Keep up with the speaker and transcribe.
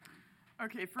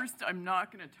Okay, first, I'm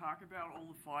not going to talk about all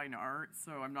the fine art,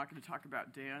 so I'm not going to talk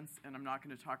about dance, and I'm not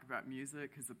going to talk about music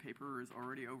because the paper is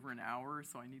already over an hour,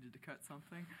 so I needed to cut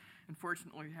something.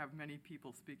 Unfortunately, we have many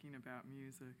people speaking about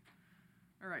music.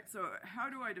 All right, so how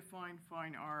do I define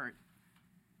fine art?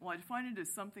 Well, I define it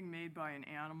as something made by an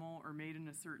animal or made in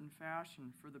a certain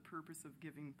fashion for the purpose of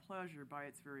giving pleasure by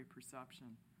its very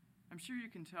perception. I'm sure you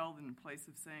can tell that in place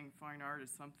of saying fine art is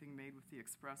something made with the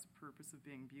express purpose of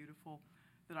being beautiful,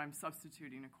 that I'm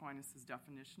substituting Aquinas'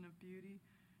 definition of beauty,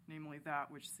 namely that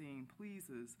which seeing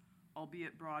pleases,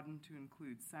 albeit broadened to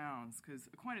include sounds, because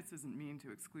Aquinas doesn't mean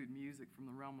to exclude music from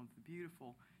the realm of the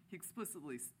beautiful. He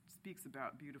explicitly speaks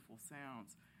about beautiful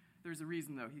sounds. There's a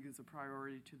reason, though, he gives a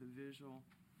priority to the visual.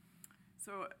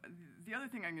 So the other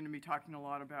thing I'm going to be talking a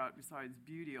lot about besides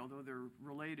beauty, although they're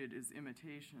related, is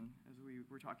imitation, as we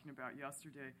were talking about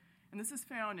yesterday. And this is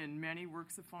found in many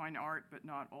works of fine art, but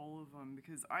not all of them,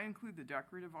 because I include the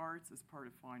decorative arts as part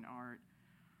of fine art.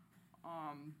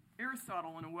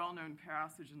 Aristotle, in a well-known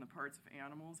passage in the Parts of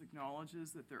Animals,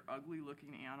 acknowledges that they're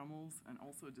ugly-looking animals and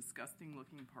also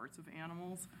disgusting-looking parts of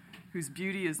animals, whose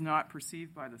beauty is not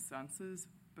perceived by the senses,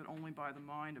 but only by the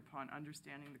mind upon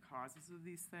understanding the causes of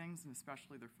these things, and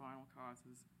especially their final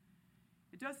causes.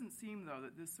 It doesn't seem, though,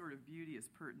 that this sort of beauty is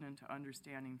pertinent to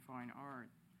understanding fine art.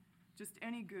 Just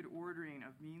any good ordering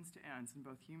of means to ends in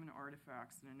both human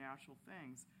artifacts and in natural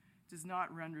things does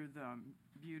not render them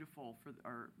beautiful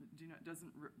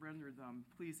doesn't render them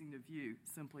pleasing to view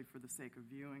simply for the sake of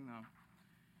viewing them.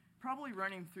 Probably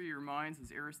running through your minds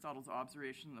is Aristotle's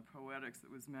observation in the Poetics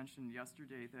that was mentioned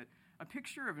yesterday, that a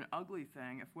picture of an ugly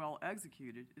thing, if well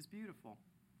executed, is beautiful.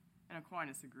 And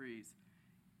Aquinas agrees.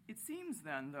 It seems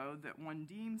then, though, that one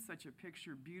deems such a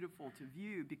picture beautiful to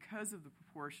view because of the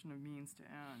proportion of means to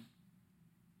end.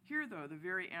 Here, though, the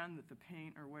very end that the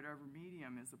paint or whatever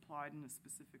medium is applied in a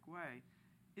specific way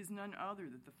is none other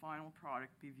than the final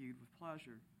product be viewed with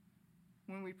pleasure.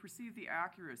 When we perceive the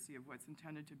accuracy of what's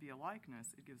intended to be a likeness,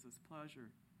 it gives us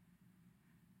pleasure.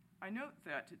 I note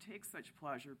that to take such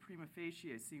pleasure prima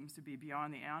facie seems to be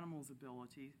beyond the animal's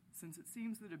ability, since it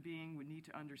seems that a being would need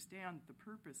to understand the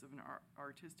purpose of an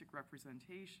artistic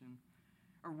representation,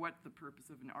 or what the purpose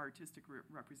of an artistic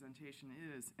representation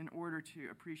is, in order to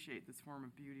appreciate this form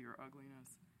of beauty or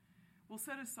ugliness. We'll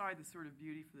set aside the sort of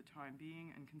beauty for the time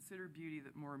being and consider beauty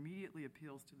that more immediately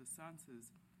appeals to the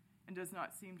senses and does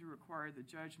not seem to require the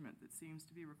judgment that seems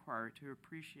to be required to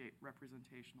appreciate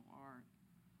representational art.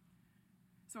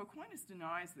 So Aquinas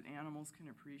denies that animals can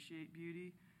appreciate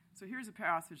beauty. So here's a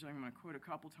passage I'm going to quote a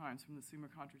couple times from the Summa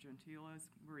Contra Gentiles,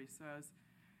 where he says,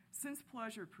 "Since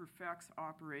pleasure perfects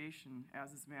operation,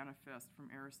 as is manifest from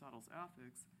Aristotle's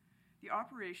Ethics, the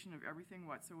operation of everything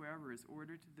whatsoever is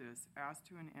ordered to this as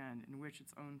to an end in which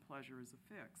its own pleasure is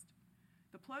affixed.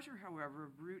 The pleasure, however,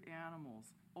 of brute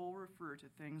animals all refer to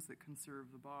things that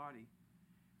conserve the body,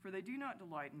 for they do not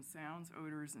delight in sounds,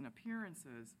 odors, and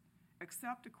appearances,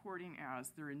 except according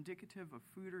as they're indicative of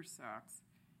food or sex,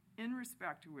 in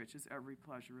respect to which is every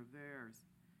pleasure of theirs.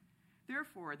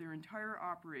 Therefore, their entire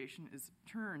operation is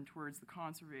turned towards the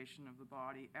conservation of the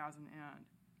body as an end.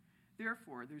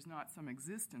 Therefore, there's not some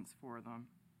existence for them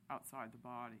outside the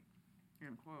body."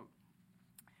 End quote.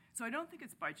 So I don't think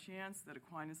it's by chance that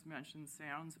Aquinas mentions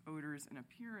sounds, odors, and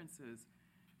appearances,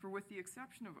 for with the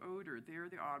exception of odor, they are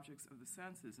the objects of the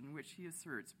senses in which he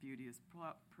asserts beauty is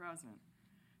present.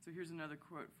 So here's another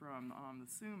quote from the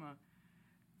Summa.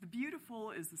 "The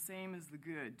beautiful is the same as the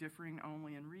good, differing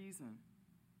only in reason.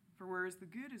 For whereas the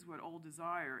good is what all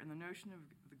desire, and the notion of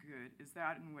the good is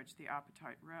that in which the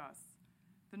appetite rests,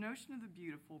 the notion of the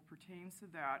beautiful pertains to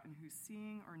that in whose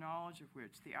seeing or knowledge of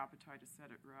which the appetite is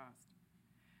set at rest.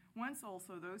 Whence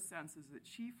also those senses that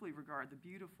chiefly regard the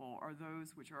beautiful are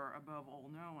those which are above all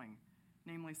knowing,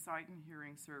 namely sight and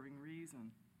hearing serving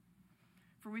reason.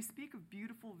 For we speak of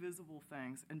beautiful visible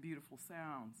things and beautiful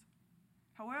sounds.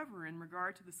 However, in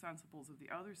regard to the sensibles of the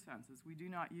other senses, we do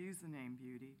not use the name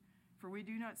beauty, for we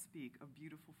do not speak of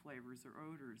beautiful flavors or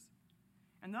odors.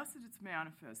 And thus it is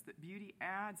manifest that beauty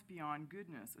adds beyond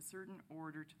goodness a certain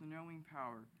order to the knowing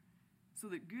power, so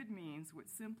that good means what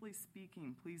simply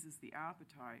speaking pleases the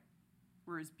appetite,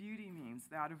 whereas beauty means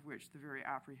that of which the very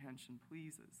apprehension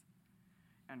pleases."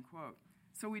 End quote.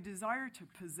 So we desire to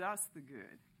possess the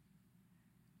good,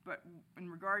 but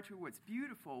in regard to what's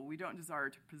beautiful, we don't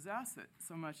desire to possess it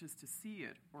so much as to see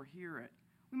it or hear it.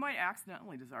 We might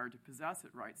accidentally desire to possess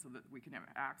it, right, so that we can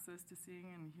have access to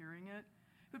seeing and hearing it.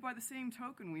 But by the same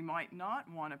token, we might not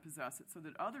want to possess it so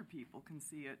that other people can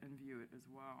see it and view it as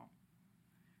well.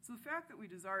 So the fact that we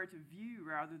desire to view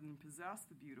rather than possess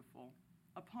the beautiful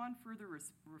upon further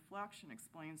reflection,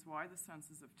 explains why the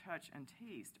senses of touch and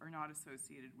taste are not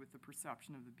associated with the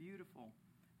perception of the beautiful,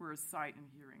 whereas sight and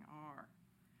hearing are.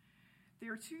 They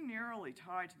are too narrowly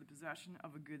tied to the possession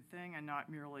of a good thing and not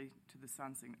merely to the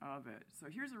sensing of it. So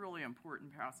here's a really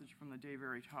important passage from the De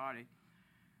Veritate.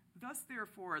 Thus,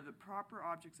 therefore, the proper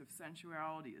objects of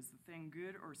sensuality is the thing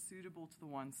good or suitable to the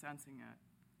one sensing it,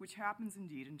 which happens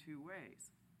indeed in two ways.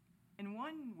 In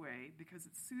one way, because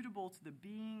it's suitable to the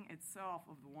being itself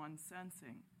of the one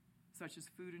sensing, such as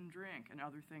food and drink and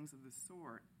other things of this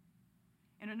sort.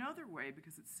 In another way,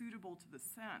 because it's suitable to the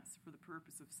sense for the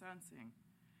purpose of sensing,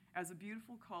 as a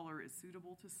beautiful color is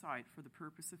suitable to sight for the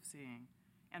purpose of seeing,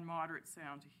 and moderate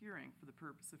sound to hearing for the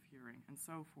purpose of hearing, and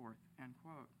so forth, end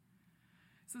quote.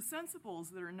 So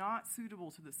sensibles that are not suitable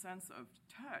to the sense of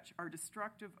touch are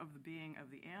destructive of the being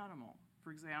of the animal.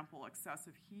 For example,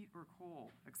 excessive heat or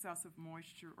cold, excessive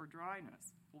moisture or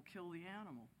dryness will kill the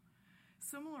animal.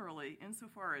 Similarly,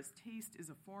 insofar as taste is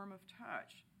a form of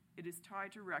touch, it is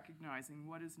tied to recognizing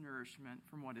what is nourishment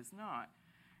from what is not,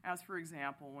 as for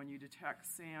example, when you detect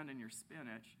sand in your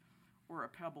spinach or a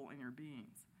pebble in your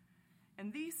beans.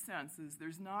 In these senses,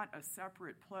 there's not a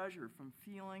separate pleasure from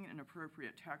feeling an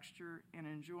appropriate texture and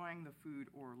enjoying the food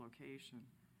or location.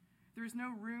 There's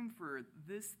no room for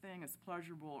this thing is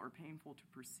pleasurable or painful to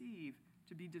perceive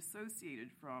to be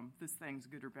dissociated from this thing's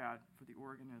good or bad for the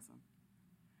organism.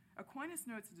 Aquinas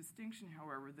notes a distinction,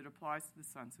 however, that applies to the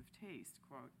sense of taste,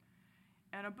 quote,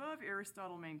 and above,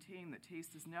 Aristotle maintained that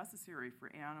taste is necessary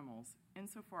for animals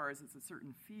insofar as it's a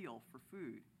certain feel for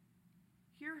food.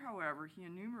 Here, however, he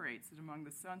enumerates it among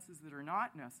the senses that are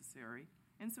not necessary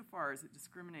insofar as it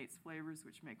discriminates flavors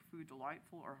which make food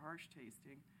delightful or harsh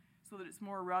tasting so that it's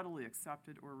more readily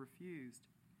accepted or refused.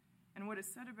 And what is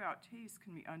said about taste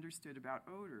can be understood about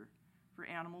odor, for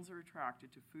animals are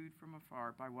attracted to food from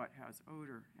afar by what has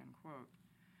odor, end quote.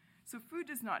 So food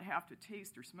does not have to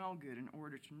taste or smell good in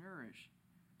order to nourish,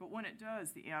 but when it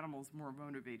does, the animal is more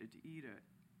motivated to eat it.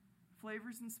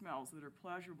 Flavors and smells that are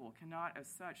pleasurable cannot as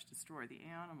such destroy the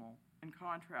animal, in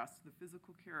contrast to the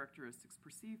physical characteristics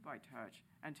perceived by touch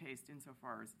and taste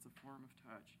insofar as it's a form of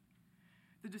touch.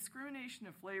 The discrimination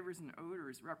of flavors and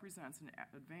odors represents an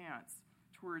advance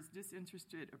towards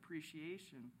disinterested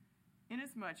appreciation,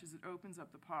 inasmuch as it opens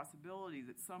up the possibility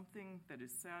that something that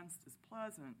is sensed as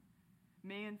pleasant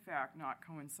may in fact not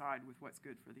coincide with what's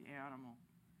good for the animal.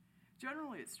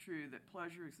 Generally, it's true that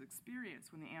pleasure is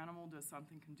experienced when the animal does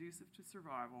something conducive to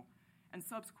survival, and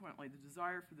subsequently the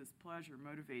desire for this pleasure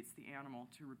motivates the animal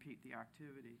to repeat the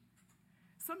activity.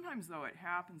 Sometimes, though, it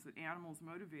happens that animals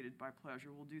motivated by pleasure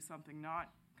will do something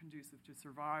not conducive to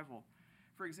survival.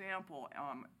 For example,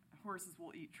 horses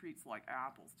will eat treats like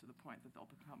apples to the point that they'll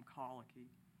become colicky.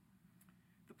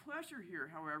 The pleasure here,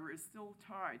 however, is still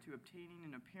tied to obtaining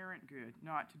an apparent good,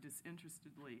 not to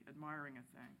disinterestedly admiring a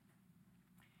thing.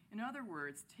 In other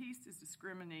words, taste is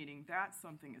discriminating that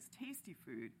something is tasty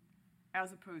food,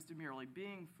 as opposed to merely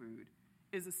being food,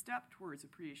 is a step towards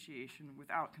appreciation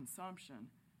without consumption,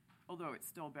 although it's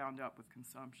still bound up with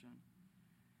consumption.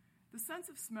 The sense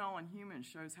of smell in humans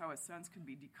shows how a sense can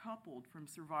be decoupled from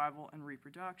survival and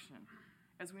reproduction,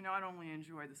 as we not only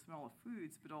enjoy the smell of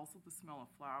foods, but also the smell of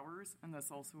flowers, and thus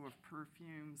also of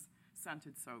perfumes,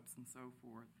 scented soaps, and so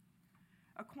forth.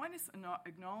 Aquinas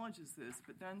acknowledges this,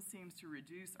 but then seems to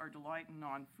reduce our delight in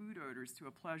non-food odors to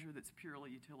a pleasure that's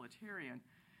purely utilitarian,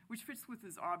 which fits with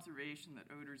his observation that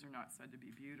odors are not said to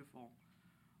be beautiful,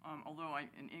 although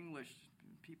in English,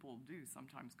 people do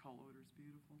sometimes call odors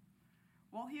beautiful.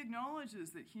 While he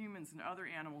acknowledges that humans and other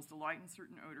animals delight in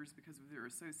certain odors because of their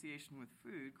association with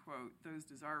food, quote, those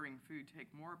desiring food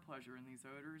take more pleasure in these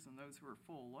odors and those who are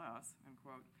full less, end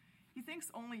quote, he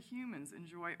thinks only humans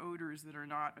enjoy odors that are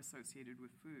not associated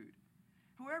with food.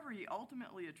 However, he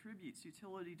ultimately attributes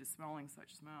utility to smelling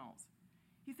such smells.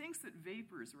 He thinks that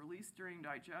vapors released during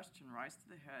digestion rise to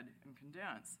the head and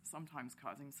condense, sometimes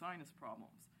causing sinus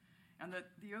problems, and that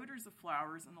the odors of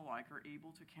flowers and the like are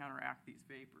able to counteract these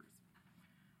vapors.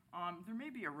 There may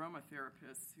be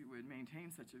aromatherapists who would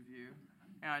maintain such a view,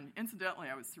 and incidentally,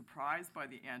 I was surprised by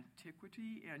the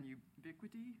antiquity and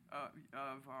ubiquitousness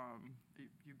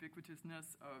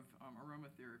of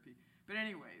aromatherapy. But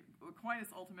anyway,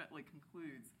 Aquinas ultimately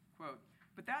concludes, quote,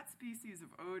 but that species of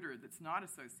odor that's not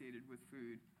associated with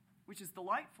food, which is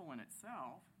delightful in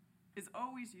itself, is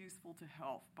always useful to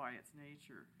health by its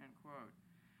nature, end quote.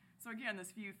 So again,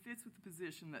 this view fits with the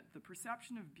position that the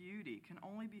perception of beauty can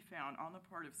only be found on the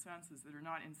part of senses that are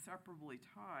not inseparably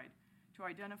tied to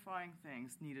identifying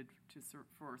things needed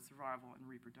for survival and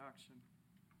reproduction.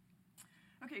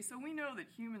 Okay, so we know that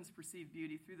humans perceive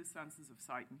beauty through the senses of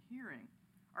sight and hearing.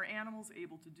 Are animals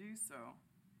able to do so?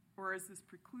 Or is this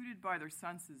precluded by their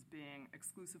senses being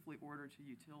exclusively ordered to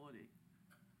utility?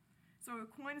 So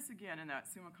Aquinas, again, in that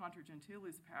Summa Contra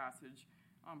Gentiles passage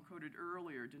quoted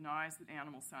earlier, denies that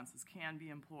animal senses can be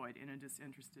employed in a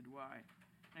disinterested way.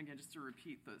 And again, just to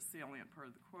repeat the salient part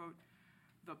of the quote,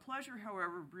 the pleasure,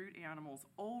 however, of brute animals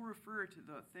all refer to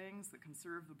the things that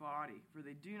conserve the body, for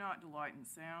they do not delight in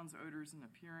sounds, odors, and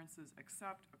appearances,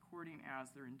 except according as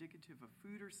they're indicative of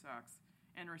food or sex,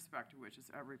 in respect to which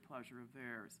is every pleasure of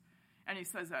theirs. And he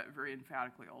says that very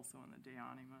emphatically also in the De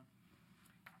Anima.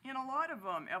 And a lot of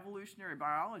evolutionary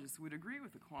biologists would agree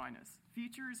with Aquinas.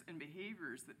 Features and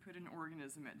behaviors that put an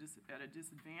organism at a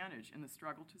disadvantage in the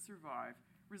struggle to survive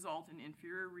result in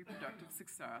inferior reproductive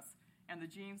success, and the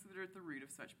genes that are at the root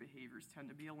of such behaviors tend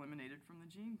to be eliminated from the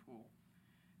gene pool.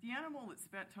 The animal that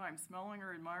spent time smelling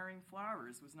or admiring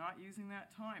flowers was not using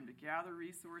that time to gather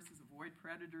resources, avoid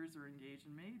predators, or engage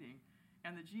in mating,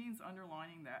 and the genes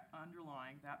underlying that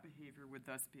behavior would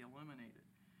thus be eliminated.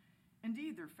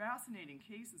 Indeed, there are fascinating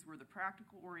cases where the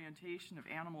practical orientation of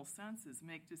animal senses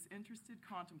make disinterested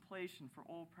contemplation for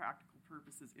all practical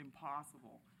purposes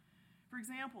impossible. For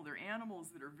example, there are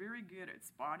animals that are very good at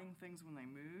spotting things when they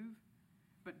move,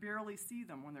 but barely see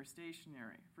them when they're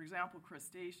stationary. For example,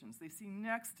 crustaceans, they see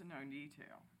next to no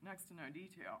detail.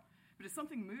 But if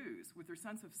something moves, with their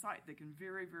sense of sight, they can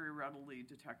very, very readily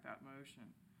detect that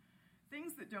motion.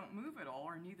 Things that don't move at all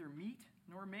are neither meat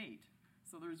nor mate,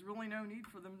 so there's really no need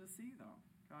for them to see them,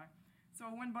 okay? So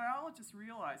when biologists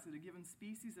realize that a given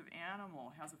species of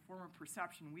animal has a form of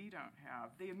perception we don't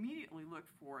have, they immediately look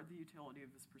for the utility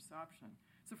of this perception.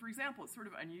 So for example, it's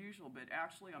sort of unusual, but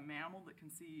actually a mammal that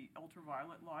can see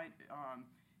ultraviolet light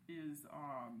is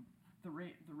the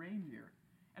reindeer.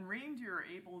 And reindeer are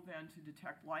able then to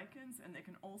detect lichens, and they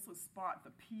can also spot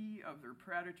the pee of their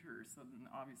predators, so then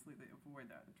obviously they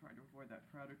avoid that, they try to avoid that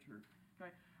predator.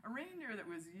 Okay? A reindeer that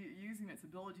was using its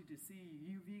ability to see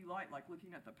UV light, like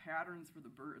looking at the patterns for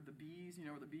the bees,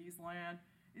 where the bees land,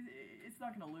 it's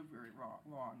not going to live very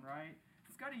long, right?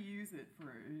 It's got to use it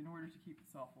in order to keep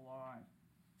itself alive.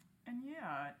 And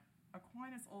yet,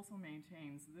 Aquinas also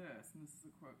maintains this, and this is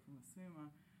a quote from the Summa,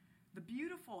 "The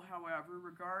beautiful, however,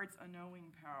 regards a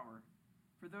knowing power,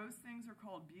 for those things are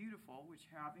called beautiful which,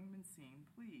 having been seen,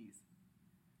 please.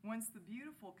 Whence the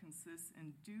beautiful consists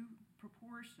in due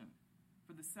proportion,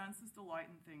 for the senses delight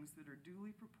in things that are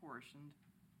duly proportioned,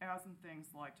 as in things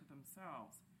like to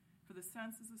themselves. For the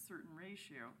sense is a certain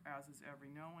ratio, as is every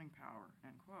knowing power,"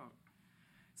 end quote.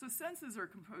 So senses are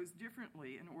composed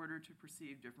differently in order to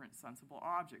perceive different sensible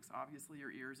objects. Obviously,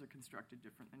 your ears are constructed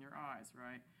different than your eyes,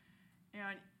 right?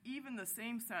 And even the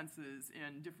same senses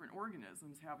in different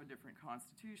organisms have a different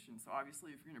constitution. So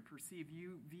obviously, if you're going to perceive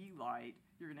UV light,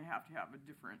 you're going to have a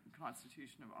different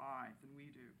constitution of eye than we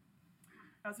do.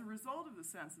 As a result of the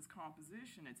sense's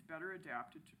composition, it's better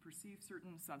adapted to perceive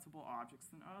certain sensible objects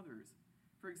than others.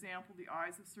 For example, the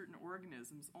eyes of certain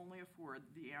organisms only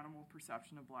afford the animal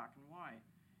perception of black and white,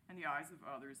 and the eyes of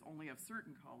others only of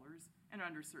certain colors and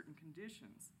under certain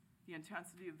conditions. The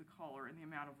intensity of the color and the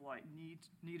amount of light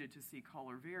needed to see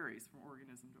color varies from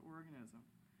organism to organism.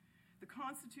 The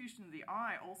constitution of the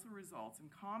eye also results in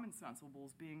common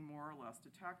sensibles being more or less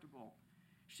detectable.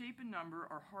 Shape and number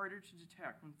are harder to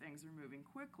detect when things are moving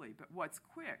quickly, but what's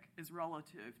quick is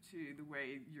relative to the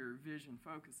way your vision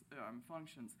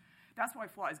functions. That's why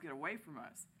flies get away from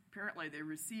us. Apparently, they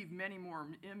receive many more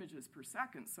images per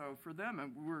second, so for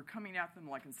them, we're coming at them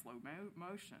like in slow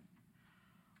motion.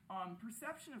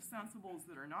 Perception of sensibles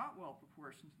that are not well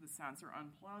proportioned to the sense are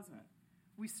unpleasant.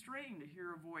 We strain to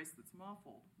hear a voice that's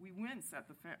muffled. We wince at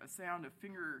the sound of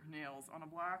fingernails on a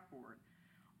blackboard,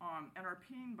 and are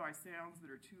pained by sounds that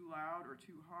are too loud or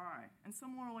too high. And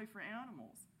similarly for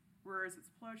animals, whereas it's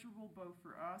pleasurable both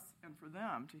for us and for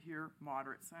them to hear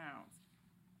moderate sounds.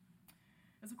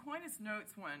 As Aquinas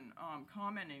notes when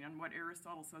commenting on what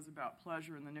Aristotle says about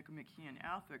pleasure in the Nicomachean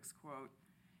Ethics, quote,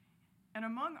 "And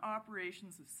among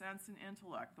operations of sense and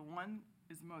intellect, the one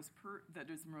that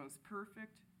is most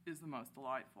perfect is the most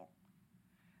delightful.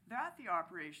 That the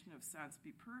operation of sense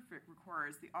be perfect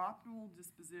requires the optimal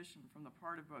disposition from the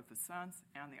part of both the sense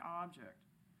and the object.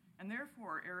 And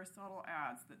therefore, Aristotle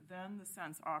adds that then the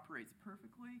sense operates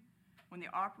perfectly when the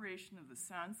operation of the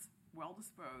sense, well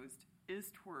disposed,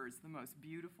 is towards the most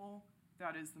beautiful,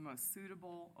 that is, the most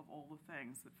suitable of all the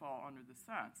things that fall under the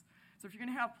sense." So if you're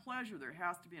going to have pleasure, there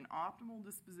has to be an optimal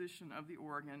disposition of the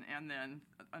organ and then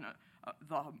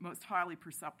the most highly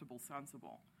perceptible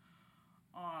sensible.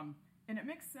 And it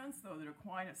makes sense, though, that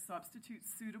Aquinas substitutes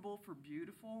suitable for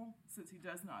beautiful, since he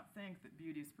does not think that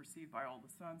beauty is perceived by all the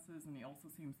senses, and he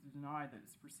also seems to deny that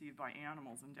it's perceived by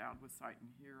animals endowed with sight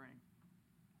and hearing.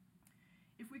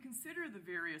 If we consider the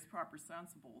various proper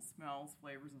sensibles, smells,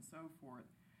 flavors, and so forth,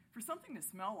 for something to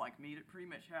smell like meat, it pretty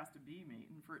much has to be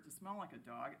meat, and for it to smell like a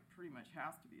dog, it pretty much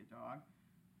has to be a dog,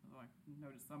 although I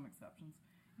noticed some exceptions.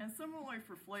 And similarly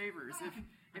for flavors,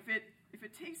 if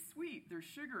it tastes sweet, there's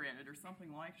sugar in it or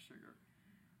something like sugar.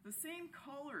 The same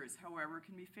colors, however,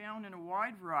 can be found in a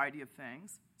wide variety of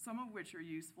things, some of which are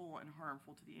useful and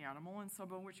harmful to the animal and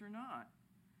some of which are not.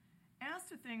 As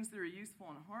to things that are useful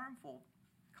and harmful,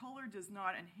 color does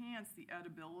not enhance the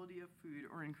edibility of food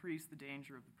or increase the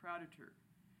danger of the predator.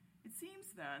 It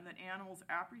seems then that animals'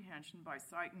 apprehension by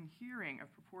sight and hearing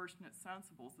of proportionate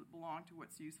sensibles that belong to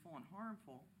what's useful and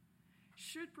harmful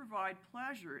should provide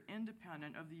pleasure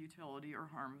independent of the utility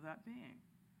or harm of that being.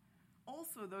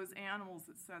 Also, those animals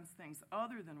that sense things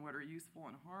other than what are useful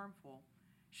and harmful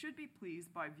should be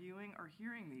pleased by viewing or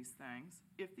hearing these things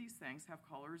if these things have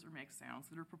colors or make sounds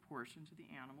that are proportioned to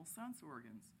the animal's sense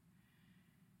organs.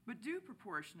 But do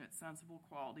proportionate sensible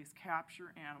qualities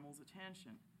capture animals'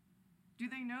 attention? Do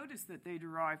they notice that they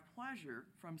derive pleasure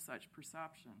from such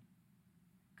perception?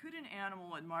 Could an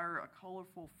animal admire a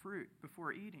colorful fruit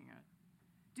before eating it?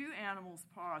 Do animals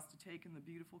pause to take in the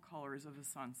beautiful colors of a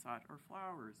sunset or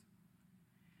flowers?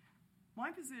 My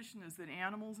position is that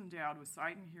animals endowed with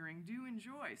sight and hearing do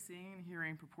enjoy seeing and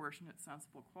hearing proportionate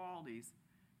sensible qualities,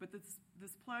 but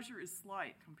this pleasure is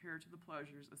slight compared to the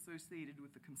pleasures associated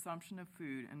with the consumption of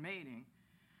food and mating,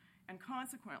 and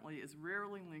consequently is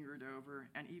rarely lingered over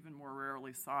and even more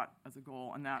rarely sought as a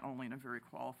goal, and that only in a very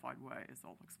qualified way, as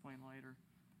I'll explain later.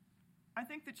 I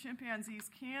think that chimpanzees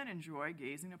can enjoy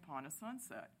gazing upon a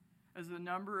sunset, as a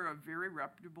number of very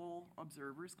reputable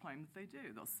observers claim that they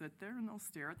do. They'll sit there and they'll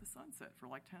stare at the sunset for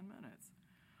like 10 minutes.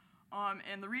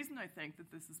 And the reason I think that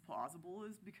this is plausible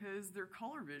is because their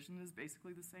color vision is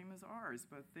basically the same as ours.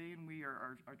 Both they and we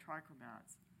are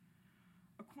trichromats.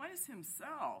 Aquinas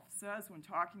himself says when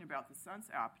talking about the sense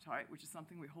appetite, which is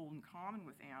something we hold in common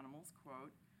with animals,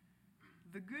 quote,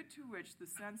 "The good to which the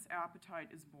sense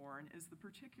appetite is born is the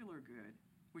particular good,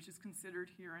 which is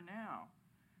considered here and now.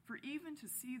 For even to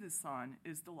see the sun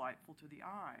is delightful to the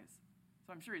eyes."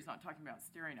 So I'm sure he's not talking about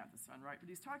staring at the sun, right? But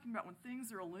he's talking about when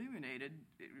things are illuminated,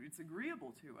 it's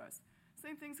agreeable to us.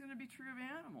 Same thing's going to be true of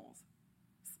animals,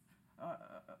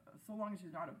 so long as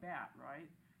you're not a bat, right?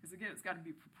 Because again, it's got to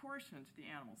be proportionate to the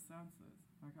animal's senses,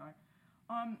 okay?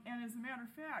 And as a matter of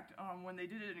fact, when they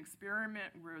did an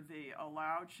experiment where they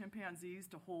allowed chimpanzees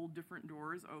to hold different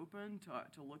doors open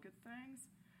to look at things,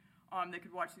 they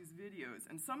could watch these videos.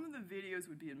 And some of the videos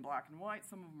would be in black and white,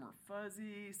 some of them were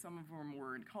fuzzy, some of them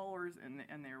were in colors, and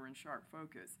they were in sharp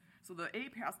focus. So the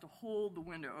ape has to hold the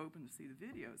window open to see the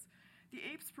videos. The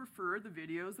apes prefer the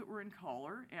videos that were in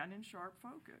color and in sharp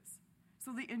focus.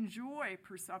 So they enjoy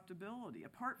perceptibility,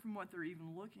 apart from what they're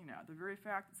even looking at. The very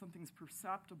fact that something's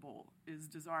perceptible is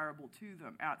desirable to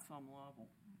them at some level.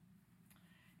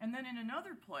 And then in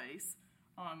another place,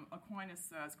 Aquinas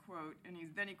says, quote, and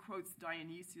then he quotes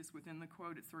Dionysius within the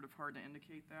quote. It's sort of hard to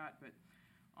indicate that, but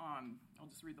I'll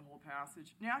just read the whole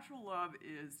passage. "Natural love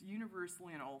is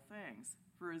universally in all things,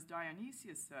 for as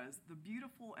Dionysius says, the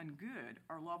beautiful and good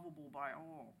are lovable by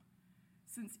all,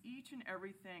 since each and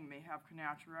every thing may have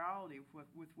connaturality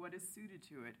with what is suited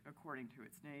to it according to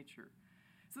its nature."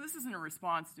 So this isn't a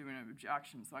response to an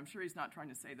objection, so I'm sure he's not trying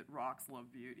to say that rocks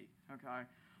love beauty, okay?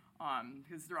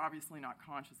 Because they're obviously not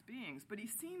conscious beings, but he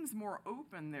seems more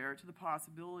open there to the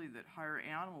possibility that higher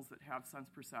animals that have sense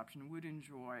perception would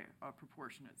enjoy a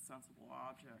proportionate, sensible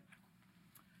object.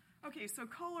 Okay, so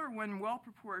color, when well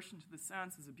proportioned to the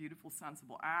sense, is a beautiful,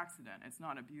 sensible accident. It's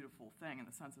not a beautiful thing in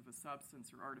the sense of a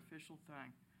substance or artificial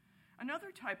thing.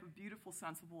 Another type of beautiful,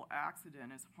 sensible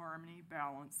accident is harmony,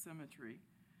 balance, symmetry.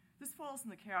 This falls in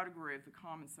the category of the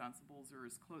common sensibles or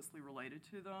is closely related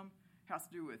to them. Has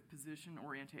to do with position,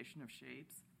 orientation of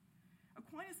shapes.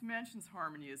 Aquinas mentions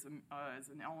harmony as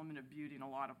an element of beauty in a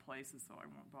lot of places, so I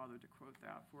won't bother to quote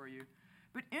that for you.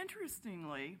 But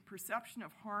interestingly, perception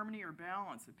of harmony or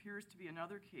balance appears to be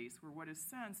another case where what is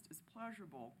sensed is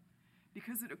pleasurable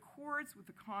because it accords with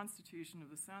the constitution of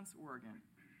the sense organ,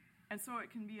 and so it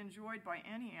can be enjoyed by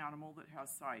any animal that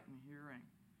has sight and hearing.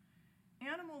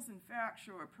 Animals, in fact,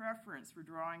 show a preference for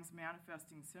drawings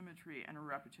manifesting symmetry and a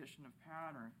repetition of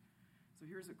pattern. So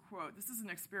here's a quote. This is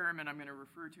an experiment I'm going to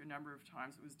refer to a number of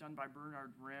times. It was done by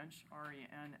Bernard Rensch,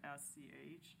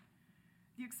 R-E-N-S-C-H.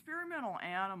 The experimental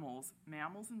animals,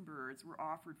 mammals and birds, were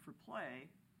offered for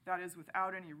play, that is,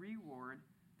 without any reward,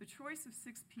 the choice of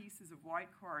 6 pieces of white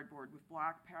cardboard with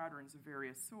black patterns of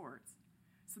various sorts,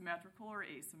 symmetrical or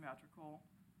asymmetrical,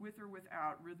 with or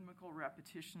without rhythmical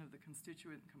repetition of the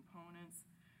constituent components,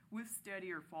 with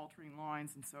steady or faltering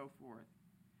lines, and so forth.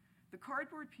 The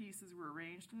cardboard pieces were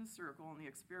arranged in a circle, and the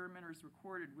experimenters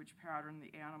recorded which pattern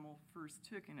the animal first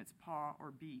took in its paw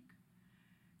or beak.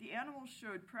 The animals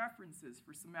showed preferences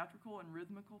for symmetrical and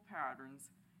rhythmical patterns,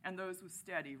 and those with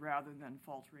steady rather than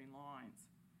faltering lines.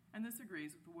 And this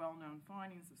agrees with the well-known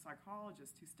findings of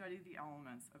psychologists who study the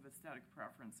elements of aesthetic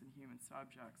preference in human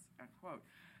subjects, end quote.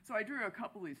 So I drew a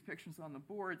couple of these pictures on the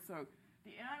board. So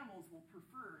the animals will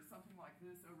prefer something like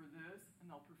this over this, and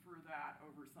they'll prefer that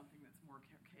over something that's more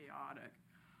chaotic.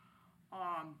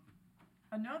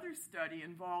 Another study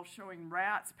involves showing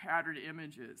rats patterned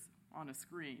images on a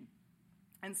screen.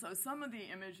 And so some of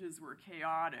the images were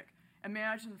chaotic.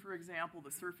 Imagine, for example, the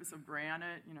surface of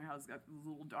granite, how it's got these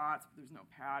little dots, but there's no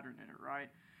pattern in it, right?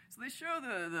 So they show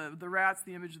the rats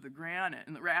the image of the granite,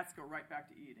 and the rats go right back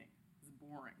to eating. It's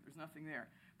boring. There's nothing there.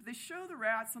 But they show the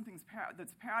rats something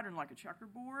that's patterned like a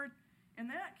checkerboard. In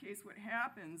that case, what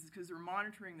happens, because they're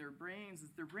monitoring their brains,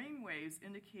 is their brain waves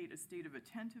indicate a state of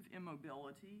attentive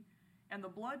immobility, and the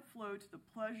blood flow to the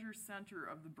pleasure center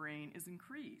of the brain is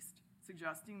increased,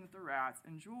 suggesting that the rats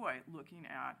enjoy looking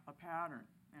at a pattern.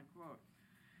 End quote.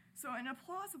 So an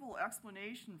plausible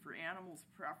explanation for animals'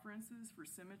 preferences for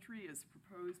symmetry is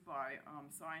proposed by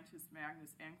scientists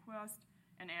Magnus Enquist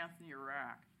and Anthony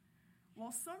Arack.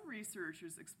 While some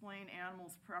researchers explain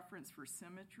animals' preference for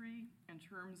symmetry in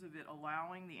terms of it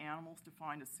allowing the animals to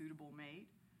find a suitable mate,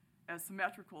 as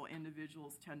symmetrical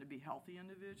individuals tend to be healthy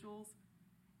individuals,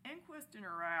 Enquist and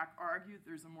Arack argue that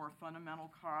there's a more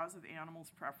fundamental cause of animals'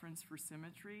 preference for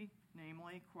symmetry,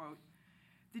 namely, quote,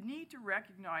 the need to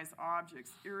recognize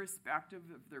objects irrespective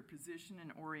of their position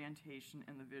and orientation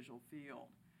in the visual field.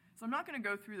 So I'm not going to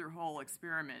go through their whole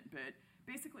experiment, but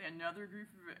basically another group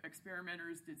of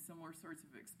experimenters did similar sorts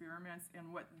of experiments,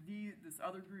 and what this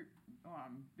other group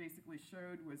basically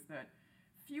showed was that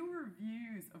fewer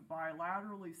views of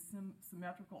bilaterally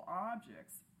symmetrical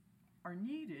objects are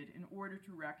needed in order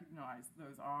to recognize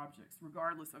those objects,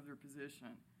 regardless of their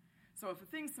position. So if a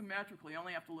thing's symmetrical, you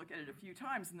only have to look at it a few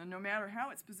times, and then no matter how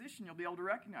it's positioned, you'll be able to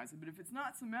recognize it. But if it's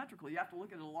not symmetrical, you have to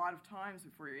look at it a lot of times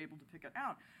before you're able to pick it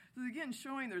out. So again,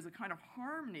 showing there's a kind of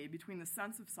harmony between the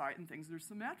sense of sight and things that are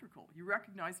symmetrical. You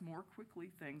recognize more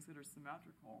quickly things that are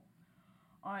symmetrical.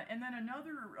 And then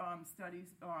another study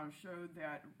showed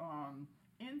that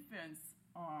infants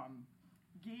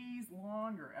gaze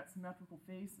longer at symmetrical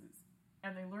faces,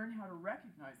 and they learn how to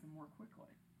recognize them more quickly.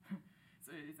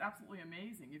 So it's absolutely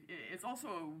amazing. It's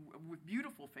also with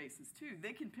beautiful faces, too.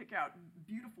 They can pick out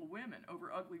beautiful women over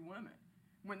ugly women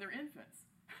when they're infants.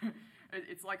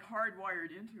 It's like hardwired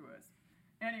into us.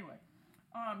 Anyway,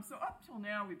 so up till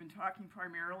now, we've been talking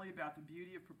primarily about the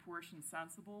beauty of proportion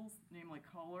sensibles, namely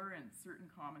color and certain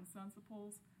common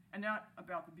sensibles, and not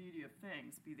about the beauty of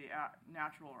things, be they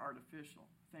natural or artificial,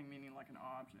 thing meaning like an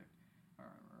object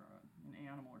or an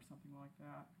animal or something like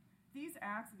that. These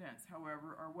accidents,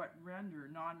 however, are what render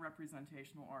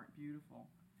non-representational art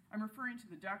beautiful. I'm referring to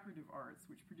the decorative arts,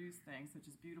 which produce things such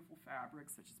as beautiful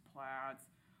fabrics, such as plaids,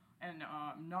 and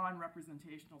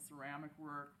non-representational ceramic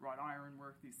work, wrought iron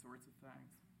work, these sorts of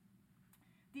things.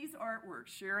 These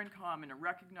artworks share in common a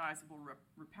recognizable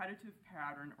repetitive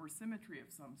pattern or symmetry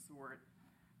of some sort,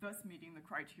 thus meeting the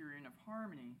criterion of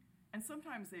harmony, and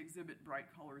sometimes they exhibit bright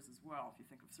colors as well, if you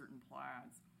think of certain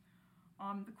plaids.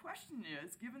 The question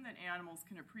is, given that animals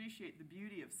can appreciate the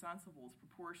beauty of sensibles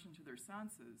proportioned to their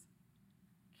senses,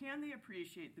 can they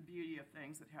appreciate the beauty of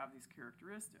things that have these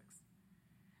characteristics?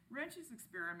 Wrench's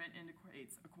experiment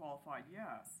indicates a qualified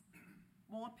yes.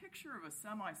 While a picture of a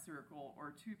semicircle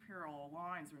or 2 parallel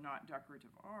lines are not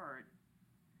decorative art,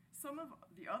 some of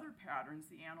the other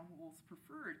patterns the animals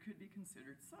preferred could be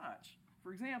considered such.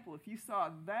 For example, if you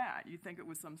saw that, you'd think it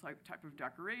was some type of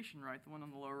decoration, right? The one on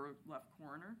the lower left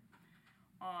corner.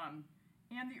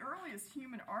 And the earliest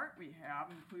human art we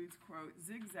have includes, quote,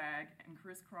 zigzag and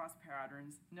crisscross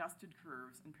patterns, nested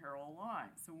curves, and parallel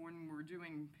lines. So when we're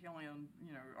doing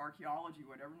archaeology,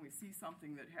 whatever, and we see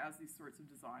something that has these sorts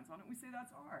of designs on it, we say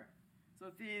that's art. So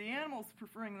if the animal's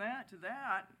preferring that to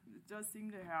that, it does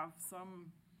seem to have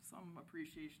some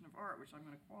appreciation of art, which I'm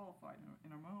going to qualify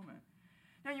in a moment.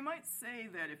 Now, you might say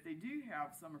that if they do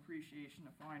have some appreciation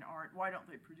of fine art, why don't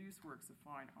they produce works of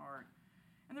fine art?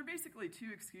 And there are basically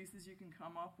 2 excuses you can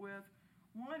come up with.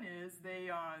 One is they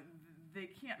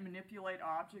can't manipulate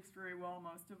objects very well,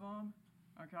 most of them,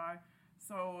 okay?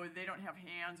 So they don't have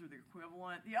hands or the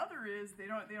equivalent. The other is they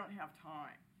don't have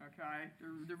time, okay?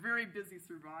 They're very busy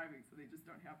surviving, so they just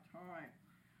don't have time.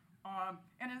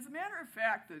 And as a matter of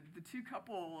fact, the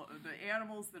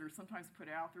animals that are sometimes put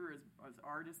out there as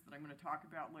artists that I'm going to talk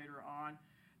about later on,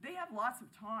 they have lots of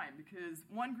time because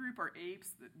one group are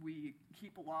apes that we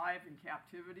keep alive in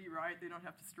captivity, right? They don't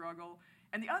have to struggle.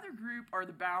 And the other group are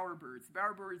the bowerbirds. The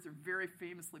bowerbirds are very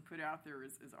famously put out there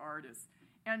as artists.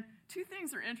 And two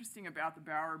things are interesting about the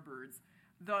bowerbirds.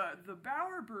 The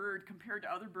bowerbird, compared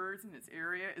to other birds in its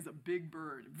area, is a big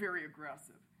bird, very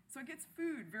aggressive. So it gets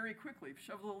food very quickly,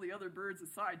 shoves all the other birds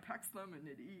aside, pecks them, and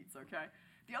it eats, okay?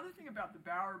 The other thing about the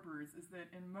bowerbirds is that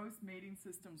in most mating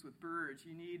systems with birds,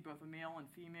 you need both a male and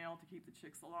female to keep the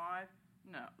chicks alive.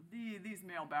 No, these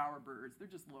male bowerbirds,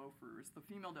 they're just loafers. The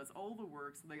female does all the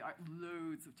work, so they got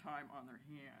loads of time on their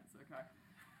hands, okay?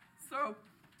 So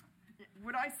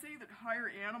would I say that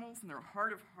higher animals in their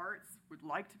heart of hearts would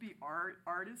like to be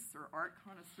artists or art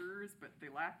connoisseurs, but they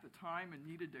lack the time and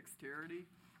needed dexterity?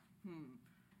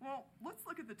 Well, let's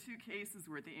look at the two cases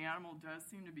where the animal does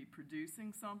seem to be producing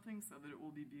something so that it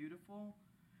will be beautiful.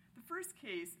 The first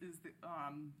case is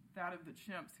that of the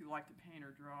chimps who like to paint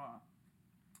or draw.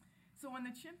 So when the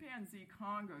chimpanzee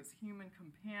Congo's human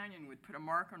companion would put a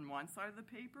mark on one side of the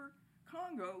paper,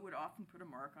 Congo would often put a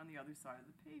mark on the other side of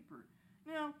the paper.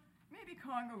 Now, maybe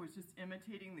Congo was just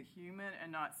imitating the human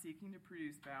and not seeking to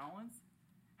produce balance.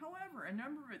 However, a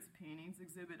number of its paintings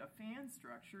exhibit a fan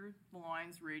structure, the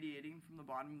lines radiating from the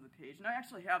bottom of the page. And I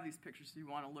actually have these pictures if you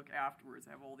want to look afterwards.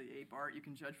 I have all the ape art. You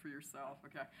can judge for yourself,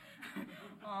 okay?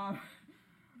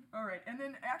 All right, and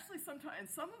then actually sometimes,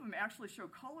 some of them actually show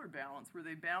color balance, where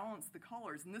they balance the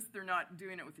colors. And this, they're not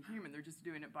doing it with the human. They're just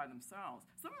doing it by themselves.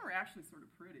 Some of them are actually sort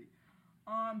of pretty.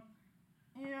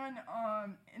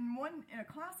 In a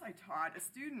class I taught, a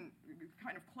student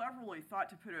kind of cleverly thought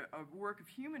to put a work of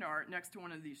human art next to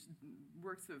one of these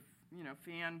works of,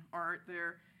 fan art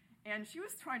there. And she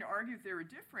was trying to argue if they were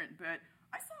different, but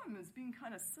I saw them as being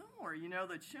kind of similar.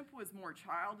 The chimp was more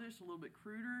childish, a little bit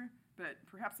cruder, but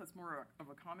perhaps that's more of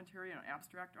a commentary on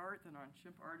abstract art than on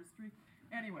chimp artistry.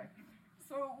 Anyway.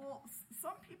 So,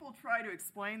 some people try to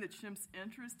explain the chimp's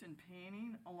interest in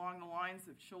painting along the lines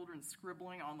of children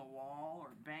scribbling on the wall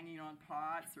or banging on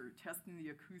pots or testing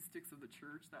the acoustics of the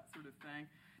church, that sort of thing.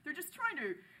 They're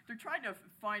trying to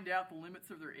find out the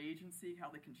limits of their agency, how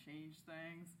they can change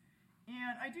things.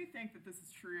 And I do think that this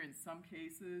is true in some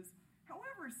cases.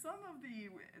 However, some of the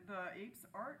ape's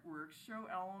artworks show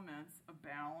elements of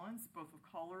balance, both of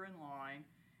color and line,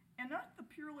 and not the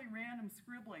purely random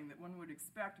scribbling that one would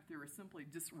expect if they were simply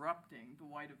disrupting the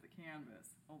white of the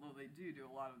canvas, although they do a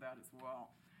lot of that as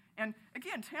well. And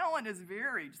again, talent is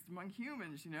varied just among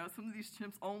humans, Some of these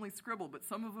chimps only scribble, but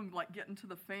some of them get into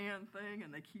the fan thing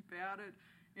and they keep at it.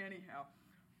 Anyhow,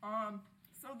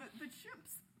 so the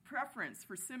chimp's preference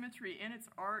for symmetry in its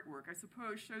artwork, I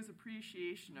suppose, shows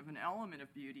appreciation of an element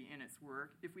of beauty in its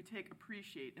work if we take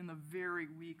appreciate in the very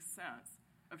weak sense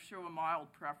of show a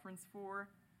mild preference for.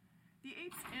 The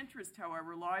ape's interest,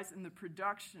 however, lies in the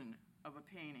production of a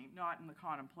painting, not in the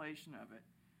contemplation of it.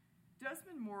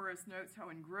 Desmond Morris notes how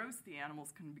engrossed the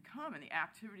animals can become in the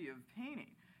activity of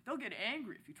painting. They'll get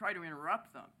angry if you try to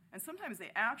interrupt them, and sometimes they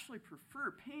actually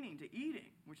prefer painting to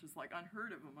eating, which is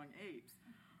unheard of among apes.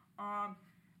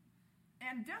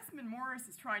 And Desmond Morris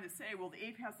is trying to say, well, the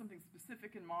ape has something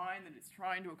specific in mind that it's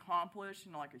trying to accomplish,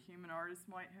 like a human artist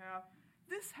might have.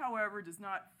 This, however, does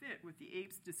not fit with the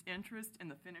ape's disinterest in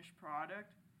the finished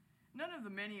product. None of the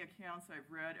many accounts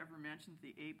I've read ever mention that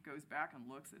the ape goes back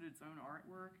and looks at its own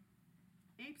artwork.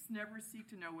 Apes never seek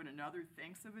to know what another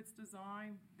thinks of its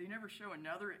design. They never show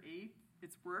another ape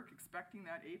its work expecting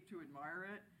that ape to admire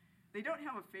it. They don't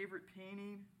have a favorite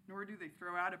painting, nor do they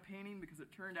throw out a painting because it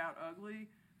turned out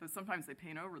ugly, though sometimes they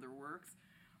paint over their works.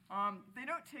 They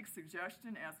don't take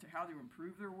suggestion as to how to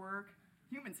improve their work.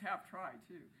 Humans have tried,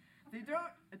 too. They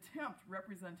don't attempt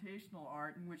representational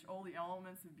art in which all the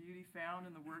elements of beauty found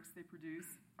in the works they produce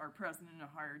are present in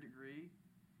a higher degree.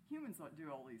 Humans don't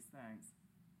do all these things.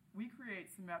 We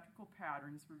create symmetrical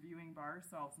patterns for viewing by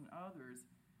ourselves and others,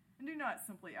 and do not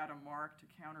simply add a mark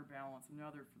to counterbalance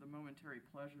another for the momentary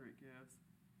pleasure it gives.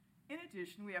 In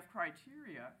addition, we have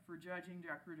criteria for judging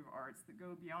decorative arts that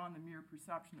go beyond the mere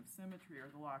perception of symmetry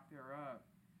or the lack thereof.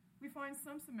 We find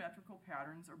some symmetrical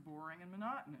patterns are boring and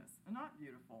monotonous and not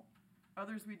beautiful.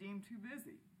 Others we deem too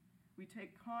busy. We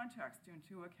take context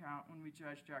into account when we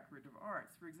judge decorative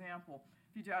arts. For example,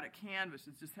 if you had a canvas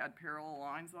that just had parallel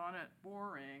lines on it,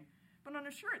 boring. But on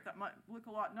a shirt, that might look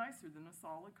a lot nicer than a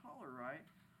solid color, right?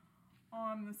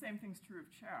 The same thing's true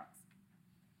of checks.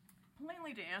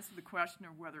 Plainly, to answer the question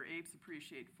of whether apes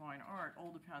appreciate fine art,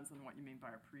 all depends on what you mean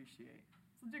by appreciate.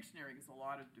 So the dictionary gives a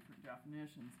lot of different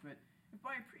definitions, but If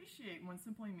by appreciate one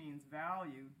simply means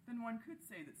value, then one could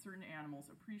say that certain animals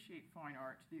appreciate fine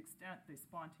art to the extent they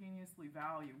spontaneously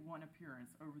value one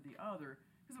appearance over the other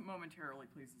because it momentarily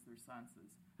pleases their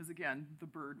senses. As again, the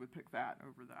bird would pick that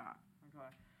over that,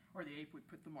 okay? Or the ape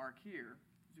would put the mark here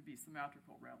to be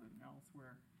symmetrical rather than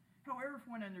elsewhere. However,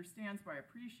 if one understands by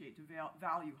appreciate to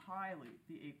value highly,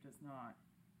 the ape does not.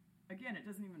 Again, it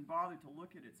doesn't even bother to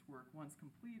look at its work once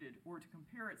completed or to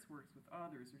compare its works with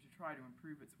others or to try to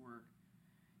improve its work.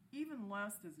 Even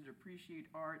less does it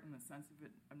appreciate art in the sense of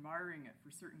it admiring it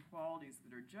for certain qualities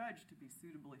that are judged to be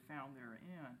suitably found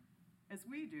therein, as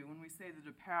we do when we say that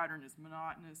a pattern is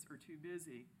monotonous or too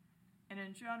busy, and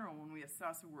in general when we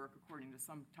assess a work according to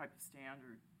some type of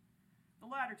standard.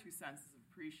 The latter two senses of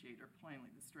appreciate are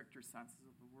plainly the stricter senses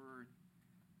of the word.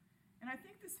 And I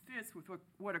think this fits with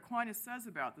what Aquinas says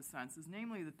about the senses,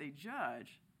 namely that they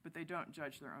judge, but they don't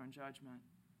judge their own judgment.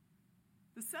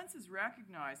 The senses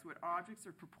recognize what objects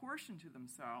are proportioned to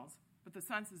themselves, but the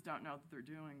senses don't know that they're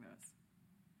doing this.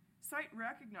 Sight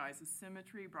recognizes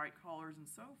symmetry, bright colors, and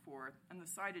so forth, and the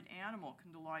sighted animal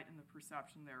can delight in the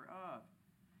perception thereof.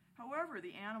 However,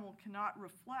 the animal cannot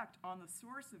reflect on the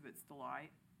source of its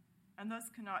delight, and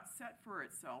thus cannot set for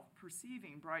itself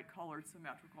perceiving bright-colored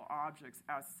symmetrical objects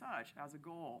as such, as a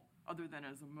goal, other than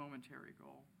as a momentary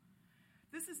goal.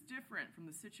 This is different from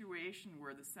the situation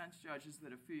where the sense judges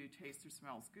that a food tastes or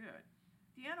smells good.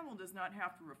 The animal does not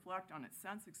have to reflect on its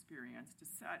sense experience to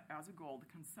set as a goal the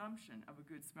consumption of a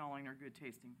good-smelling or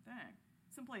good-tasting thing.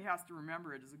 It simply has to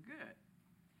remember it as a good.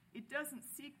 It doesn't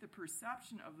seek the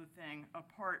perception of the thing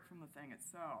apart from the thing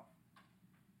itself.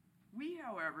 We,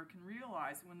 however, can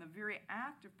realize when the very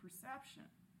act of perception,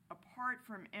 apart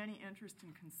from any interest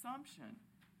in consumption,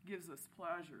 gives us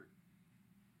pleasure.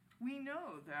 We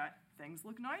know that things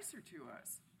look nicer to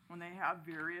us when they have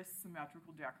various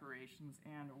symmetrical decorations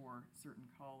and or certain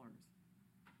colors.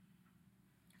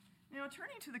 Now,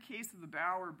 turning to the case of the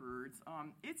bowerbirds,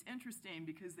 it's interesting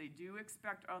because they do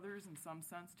expect others in some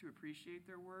sense to appreciate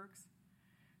their works.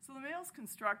 So the males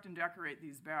construct and decorate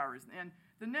these bowers, and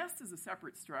the nest is a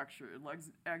separate structure.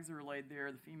 Eggs are laid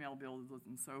there, the female builds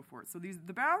and so forth. So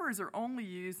the bowers are only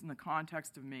used in the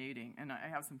context of mating, and I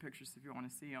have some pictures if you want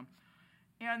to see them.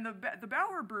 And the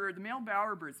male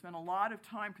bowerbird, spent a lot of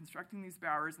time constructing these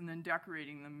bowers and then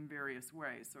decorating them in various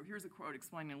ways. So here's a quote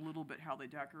explaining a little bit how they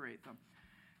decorate them.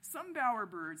 Some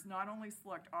bowerbirds not only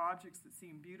select objects that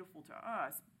seem beautiful to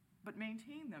us, but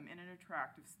maintain them in an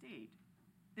attractive state.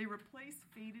 They replace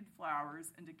faded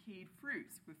flowers and decayed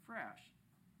fruits with fresh.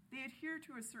 They adhere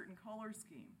to a certain color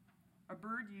scheme. A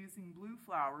bird using blue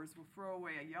flowers will throw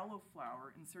away a yellow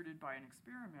flower inserted by an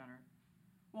experimenter,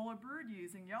 while a bird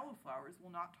using yellow flowers will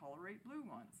not tolerate blue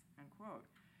ones, end quote.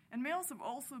 And males have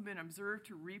also been observed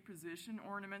to reposition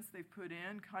ornaments they've put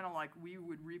in, kind of like we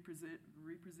would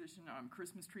reposition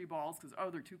Christmas tree balls because,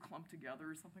 they're too clumped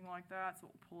together or something like that, so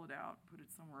we'll pull it out, put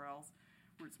it somewhere else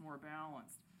where it's more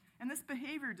balanced. And this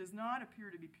behavior does not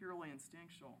appear to be purely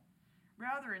instinctual.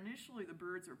 Rather, initially the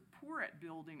birds are poor at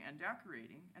building and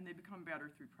decorating, and they become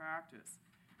better through practice.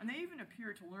 And they even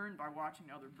appear to learn by watching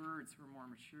other birds who are more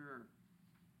mature.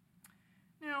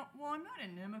 Now, while I'm not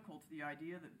inimical to the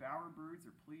idea that bowerbirds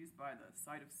are pleased by the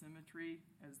sight of symmetry,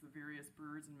 as the various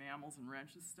birds and mammals in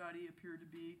Wrench's study appear to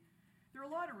be, there are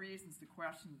a lot of reasons to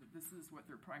question that this is what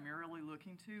they're primarily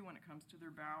looking to when it comes to their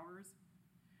bowers.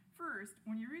 First,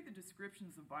 when you read the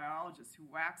descriptions of biologists who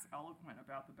wax eloquent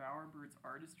about the bowerbird's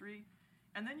artistry,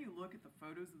 and then you look at the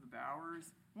photos of the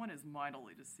bowers, one is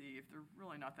mightily deceived. They're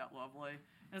really not that lovely.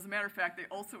 And as a matter of fact, they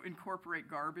also incorporate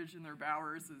garbage in their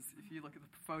bowers. If you look at the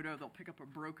photo, they'll pick up a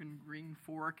broken green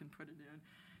fork and put it in.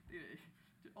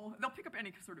 They'll pick up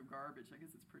any sort of garbage. I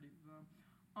guess it's pretty,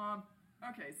 though.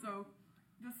 Okay, so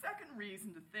the second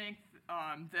reason to think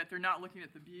that they're not looking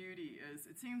at the beauty is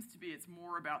it seems to be it's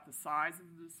more about the size of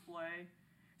the display.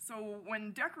 So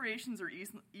when decorations are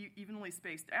evenly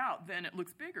spaced out, then it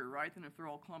looks bigger, right, than if they're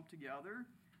all clumped together.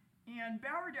 And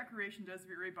bower decoration does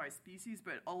vary by species,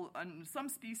 but some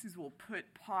species will put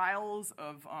piles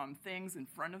of things in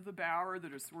front of the bower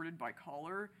that are sorted by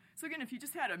color. So again, if you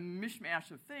just had a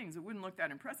mishmash of things, it wouldn't look that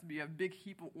impressive. You have a big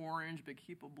heap of orange, big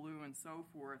heap of blue, and so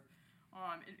forth.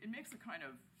 It makes a kind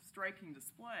of striking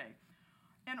display.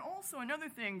 And also another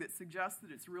thing that suggests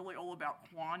that it's really all about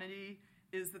quantity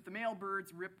is that the male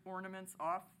birds rip ornaments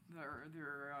off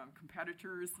their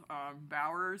competitors'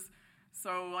 bowers.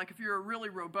 So like if you're a really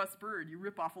robust bird, you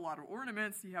rip off a lot of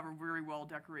ornaments, you have a very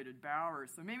well-decorated bower.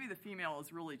 So maybe the female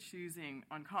is really choosing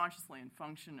unconsciously in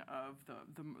function of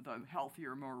the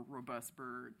healthier, more robust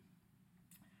bird.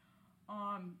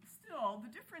 Still,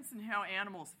 the difference in how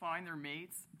animals find their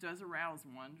mates does arouse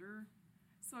wonder.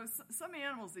 So some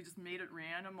animals, they just mate at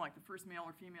random, like the first male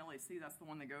or female they see, that's the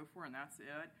one they go for, and that's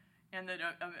it. And that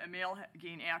a male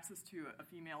gain access to a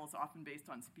female is often based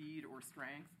on speed or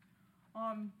strength.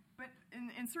 But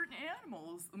in certain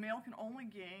animals, the male can only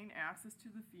gain access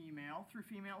to the female through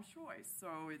female choice.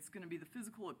 So it's going to be the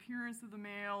physical appearance of the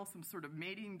male, some sort of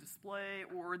mating display,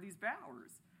 or these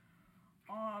bowers.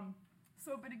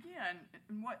 But again,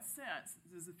 in what sense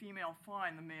does the female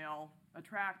find the male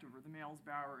attractive or the male's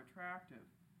bower attractive?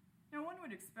 Now, one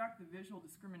would expect the visual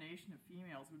discrimination of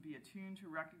females would be attuned to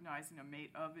recognizing a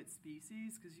mate of its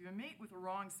species, because if you mate with the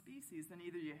wrong species, then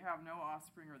either you have no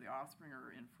offspring or the offspring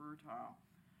are infertile.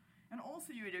 And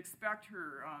also you would expect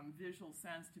her visual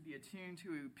sense to be attuned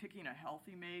to picking a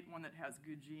healthy mate, one that has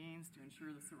good genes to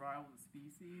ensure the survival of the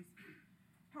species.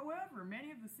 However,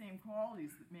 many of the same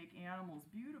qualities that make animals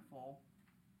beautiful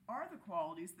are the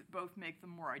qualities that both make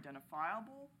them more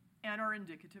identifiable and are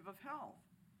indicative of health.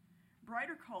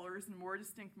 Brighter colors and more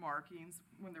distinct markings,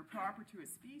 when they're proper to a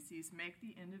species, make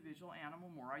the individual animal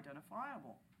more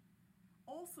identifiable.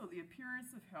 Also, the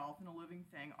appearance of health in a living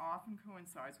thing often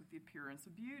coincides with the appearance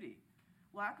of beauty.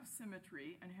 Lack of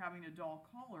symmetry and having a dull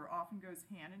color often goes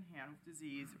hand in hand with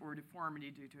disease or deformity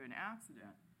due to an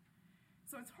accident.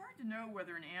 So it's hard to know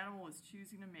whether an animal is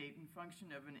choosing a mate in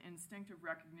function of an instinctive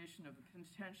recognition of the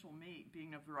potential mate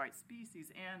being of the right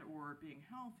species and or being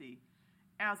healthy,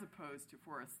 as opposed to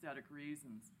for aesthetic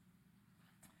reasons.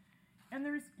 And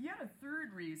there's yet a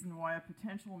third reason why a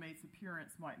potential mate's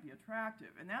appearance might be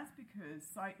attractive, and that's because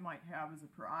sight might have as a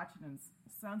progeny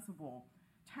sensible,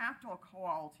 tactile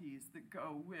qualities that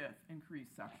go with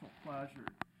increased sexual pleasure.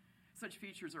 Such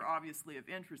features are obviously of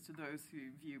interest to those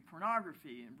who view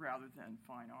pornography rather than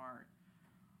fine art.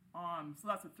 So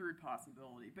that's a third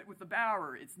possibility. But with the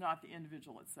bower, it's not the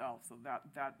individual itself, so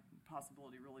that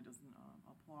possibility really doesn't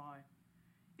apply.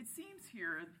 It seems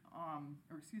here,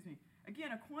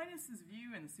 again, Aquinas'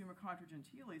 view in the Summa Contra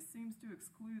Gentiles seems to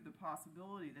exclude the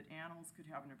possibility that animals could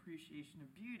have an appreciation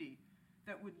of beauty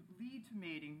that would lead to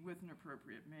mating with an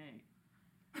appropriate mate.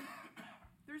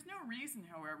 There's no reason,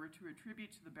 however, to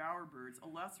attribute to the bowerbirds a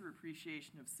lesser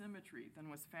appreciation of symmetry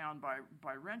than was found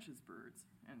by Rentsch's birds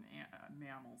and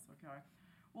mammals, okay?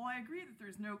 While I agree that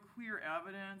there's no clear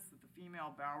evidence that the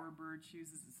female bowerbird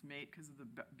chooses its mate because of the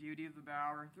beauty of the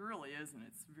bower, there really isn't.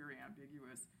 It's very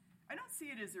ambiguous. I don't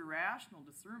see it as irrational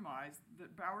to surmise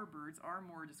that bowerbirds are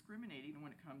more discriminating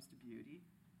when it comes to beauty,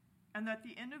 and that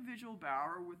the individual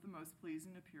bower with the most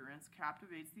pleasing appearance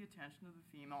captivates the attention of the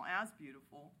female as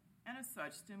beautiful, and as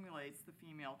such stimulates the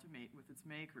female to mate with its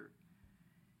maker.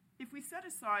 If we set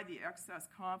aside the excess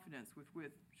confidence with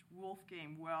which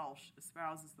Wolfgang Welsch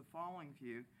espouses the following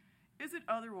view, is it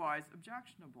otherwise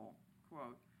objectionable?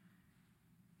 Quote,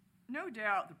 no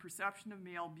doubt the perception of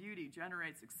male beauty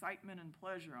generates excitement and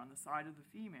pleasure on the side of the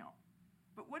female,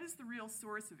 but what is the real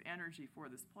source of energy for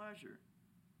this pleasure?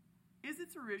 Is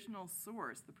its original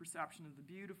source the perception of the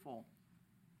beautiful?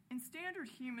 In standard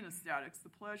human aesthetics, the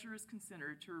pleasure is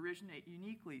considered to originate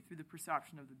uniquely through the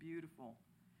perception of the beautiful.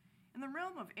 In the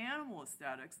realm of animal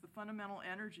aesthetics, the fundamental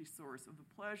energy source of the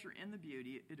pleasure in the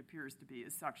beauty, it appears to be,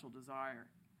 is sexual desire.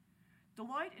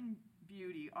 Delight in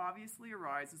beauty obviously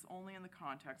arises only in the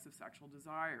context of sexual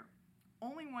desire.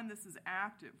 Only when this is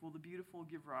active will the beautiful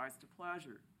give rise to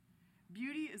pleasure.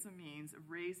 Beauty is a means of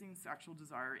raising sexual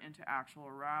desire into actual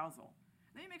arousal.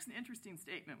 Then he makes an interesting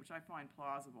statement, which I find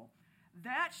plausible.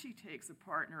 That she takes a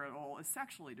partner at all is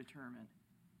sexually determined,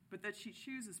 but that she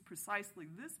chooses precisely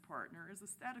this partner is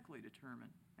aesthetically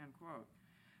determined, end quote.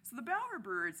 So the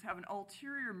bowerbirds have an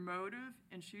ulterior motive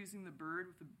in choosing the bird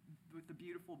with the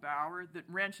beautiful bower that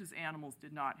Rentsch's animals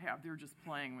did not have. They're just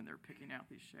playing when they're picking out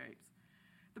these shapes.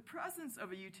 The presence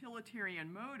of a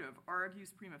utilitarian motive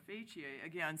argues prima facie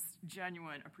against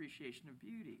genuine appreciation of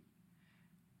beauty.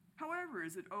 However,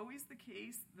 is it always the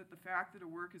case that the fact that a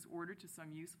work is ordered to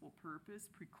some useful purpose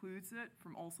precludes it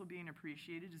from also being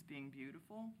appreciated as being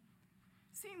beautiful?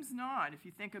 Seems not. If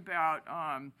you think about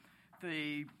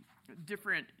the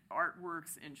different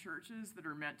artworks in churches that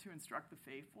are meant to instruct the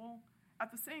faithful,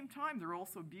 at the same time, they're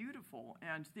also beautiful,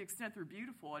 and to the extent they're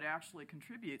beautiful, it actually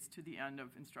contributes to the end of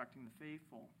instructing the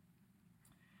faithful.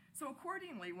 So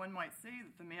accordingly, one might say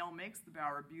that the male makes the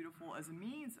bower beautiful as a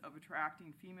means of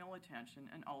attracting female attention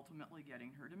and ultimately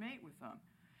getting her to mate with them.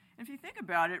 And if you think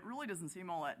about it, it really doesn't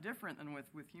seem all that different than with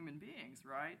human beings,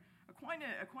 right?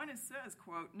 Aquinas says,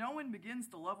 quote, no one begins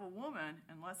to love a woman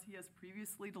unless he has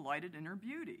previously delighted in her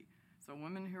beauty. So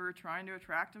women who are trying to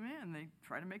attract a man, they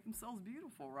try to make themselves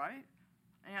beautiful, right?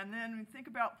 And then think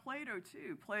about Plato,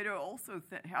 too. Plato also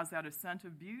has that ascent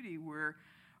of beauty where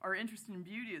our interest in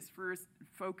beauty is first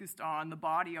focused on the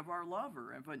body of our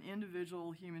lover, of an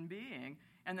individual human being,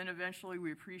 and then eventually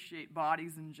we appreciate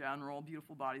bodies in general,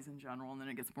 beautiful bodies in general, and then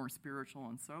it gets more spiritual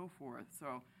and so forth.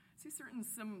 So see certain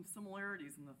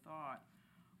similarities in the thought.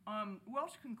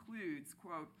 Welsh concludes,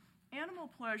 quote, "Animal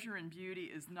pleasure in beauty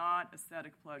is not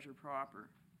aesthetic pleasure proper.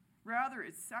 Rather,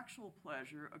 it's sexual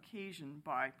pleasure occasioned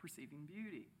by perceiving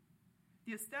beauty.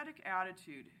 The aesthetic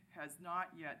attitude has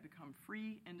not yet become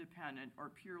free, independent, or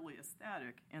purely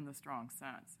aesthetic in the strong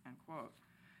sense," end quote.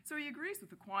 So he agrees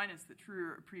with Aquinas that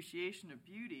true appreciation of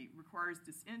beauty requires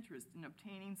disinterest in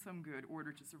obtaining some good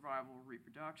order to survival or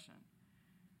reproduction.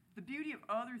 The beauty of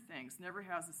other things never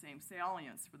has the same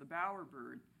salience for the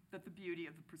bowerbird that the beauty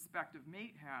of the prospective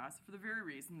mate has, for the very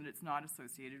reason that it's not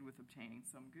associated with obtaining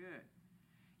some good.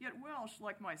 Yet Welsh,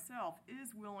 like myself,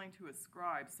 is willing to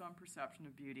ascribe some perception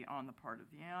of beauty on the part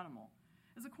of the animal,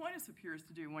 as Aquinas appears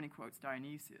to do when he quotes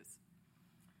Dionysius.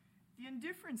 The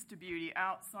indifference to beauty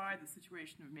outside the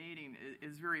situation of mating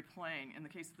is very plain in the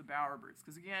case of the bowerbirds,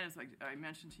 because again, as I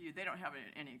mentioned to you, they don't have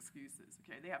any excuses.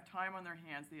 Okay, they have time on their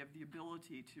hands, they have the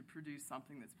ability to produce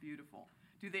something that's beautiful.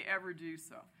 Do they ever do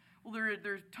so? Well,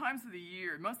 there are times of the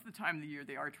year, most of the time of the year,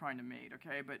 they are trying to mate.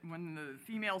 Okay, but when the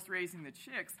female's raising the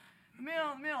chicks, the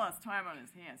male has time on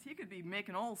his hands. He could be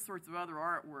making all sorts of other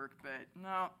artwork, but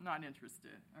no, not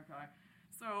interested. Okay.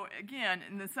 So again,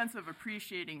 in the sense of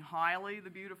appreciating highly the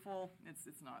beautiful,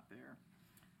 it's not there.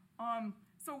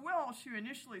 So Welsh, who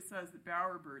initially says that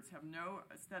bowerbirds have no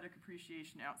aesthetic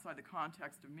appreciation outside the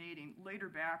context of mating, later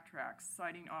backtracks,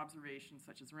 citing observations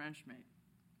such as Wrenchmate.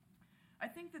 I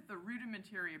think that the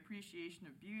rudimentary appreciation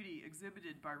of beauty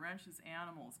exhibited by Wrench's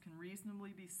animals can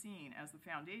reasonably be seen as the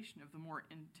foundation of the more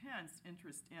intense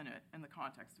interest in it in the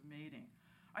context of mating.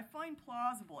 I find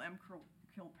plausible M.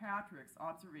 Kilpatrick's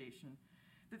observation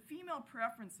that female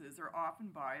preferences are often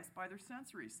biased by their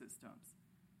sensory systems.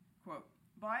 Quote,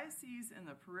 "Biases in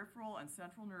the peripheral and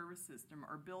central nervous system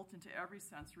are built into every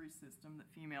sensory system that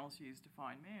females use to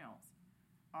find males.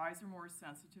 Eyes are more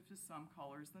sensitive to some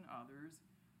colors than others.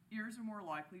 Ears are more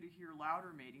likely to hear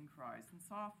louder mating cries than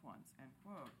soft ones," end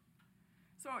quote.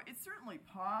 So it's certainly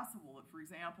possible that, for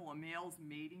example, a male's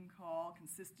mating call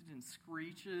consisted in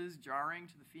screeches jarring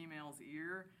to the female's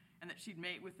ear, and that she'd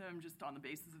mate with him just on the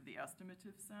basis of the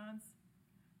estimative sense.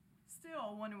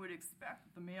 Still, one would expect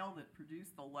that the male that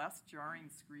produced the less jarring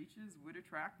screeches would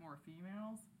attract more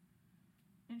females.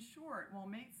 In short, while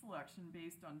mate selection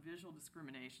based on visual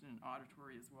discrimination and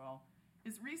auditory as well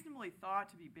is reasonably thought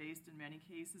to be based in many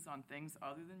cases on things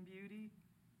other than beauty,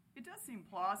 it does seem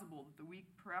plausible that the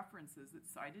weak preferences that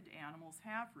sighted animals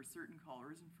have for certain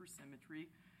colors and for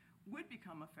symmetry would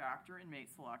become a factor in mate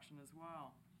selection as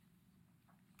well.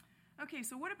 Okay,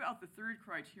 so what about the third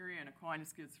criterion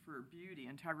Aquinas gives for beauty,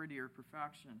 integrity, or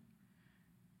perfection?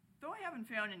 Though I haven't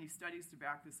found any studies to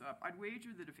back this up, I'd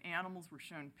wager that if animals were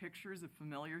shown pictures of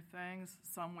familiar things,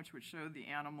 some which would show the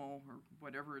animal, or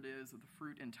whatever it is, of the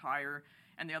fruit entire,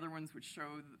 and the other ones would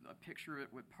show a picture of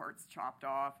it with parts chopped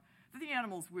off, that the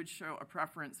animals would show a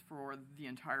preference for the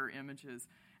entire images.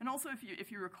 And also,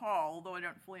 if you recall, although I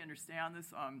don't fully understand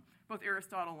this, both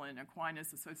Aristotle and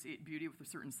Aquinas associate beauty with a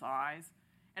certain size.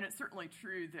 And it's certainly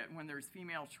true that when there's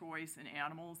female choice in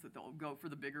animals, that they'll go for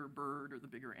the bigger bird or the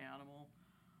bigger animal.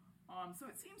 So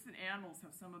it seems that animals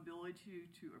have some ability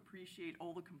to appreciate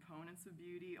all the components of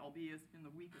beauty, albeit in the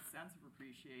weakest sense of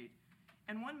appreciate.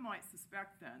 And one might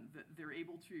suspect then that they're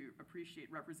able to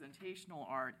appreciate representational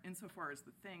art insofar as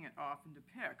the thing it often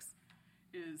depicts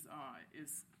is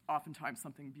oftentimes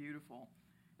something beautiful.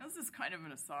 Now this is kind of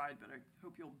an aside, but I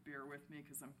hope you'll bear with me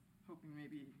because I'm hoping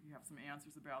maybe you have some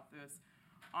answers about this.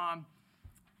 A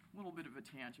little bit of a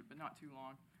tangent, but not too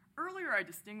long. Earlier, I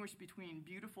distinguished between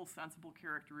beautiful, sensible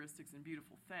characteristics and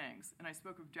beautiful things, and I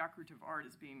spoke of decorative art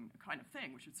as being a kind of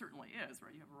thing, which it certainly is,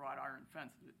 right? You have a wrought iron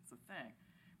fence, it's a thing.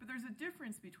 But there's a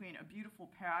difference between a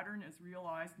beautiful pattern as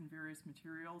realized in various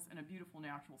materials and a beautiful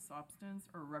natural substance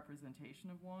or a representation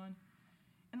of one.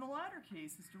 In the latter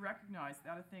case, is to recognize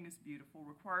that a thing is beautiful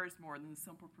requires more than the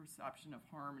simple perception of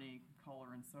harmony,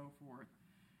 color, and so forth.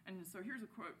 And so here's a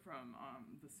quote from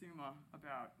the Summa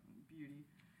about beauty.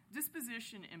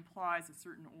 "Disposition implies a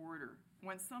certain order,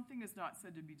 when something is not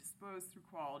said to be disposed through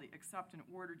quality except in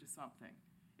order to something.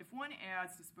 If one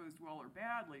adds disposed well or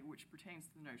badly, which pertains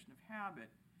to the notion of habit,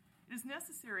 it is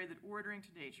necessary that ordering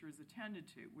to nature is attended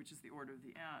to, which is the order of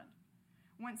the end.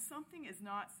 When something is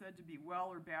not said to be well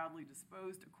or badly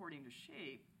disposed according to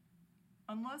shape,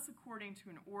 unless according to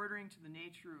an ordering to the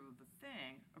nature of the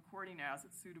thing, according as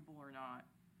it's suitable or not.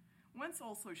 Whence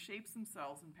also shapes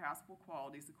themselves in passable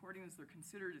qualities according as they're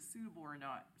considered as suitable or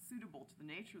not suitable to the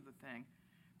nature of the thing,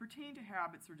 pertain to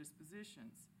habits or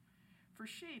dispositions. For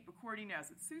shape, according as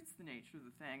it suits the nature of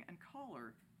the thing, and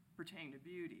color pertain to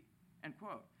beauty, end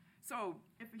quote. So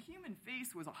if a human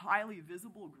face was a highly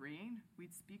visible green,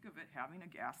 we'd speak of it having a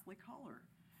ghastly color.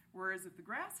 Whereas if the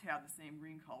grass had the same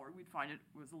green color, we'd find it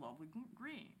was a lovely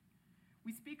green.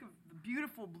 We speak of the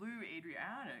beautiful blue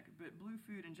Adriatic, but blue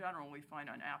food in general we find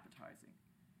unappetizing.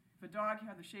 If a dog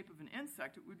had the shape of an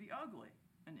insect, it would be ugly.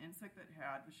 An insect that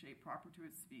had the shape proper to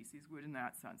its species would, in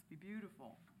that sense, be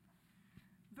beautiful.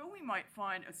 Though we might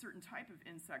find a certain type of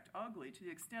insect ugly, to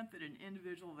the extent that an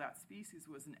individual of that species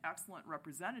was an excellent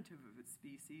representative of its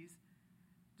species,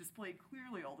 displayed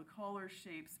clearly all the colors,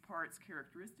 shapes, parts,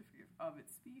 characteristics of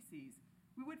its species,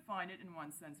 we would find it in one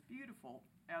sense beautiful,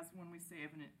 as when we say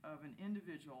of an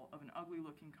individual, of an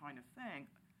ugly-looking kind of thing,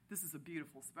 this is a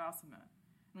beautiful specimen.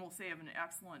 And we'll say of an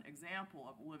excellent example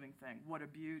of a living thing, what a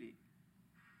beauty.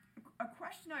 A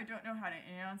question I don't know how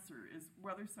to answer is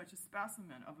whether such a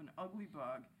specimen of an ugly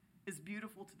bug is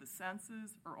beautiful to the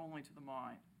senses or only to the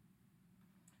mind.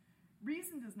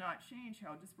 Reason does not change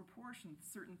how disproportionate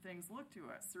certain things look to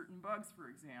us, certain bugs,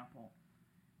 for example,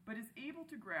 but is able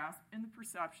to grasp in the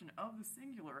perception of the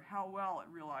singular how well it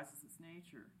realizes its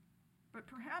nature. But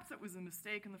perhaps it was a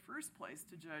mistake in the first place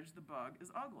to judge the bug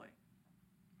as ugly.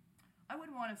 I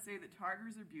would want to say that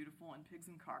tigers are beautiful and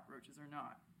pigs and cockroaches are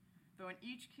not, though in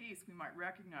each case we might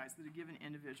recognize that a given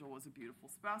individual was a beautiful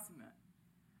specimen.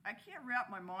 I can't wrap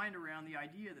my mind around the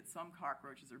idea that some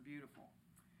cockroaches are beautiful,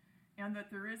 and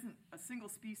that there isn't a single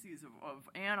species of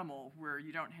animal where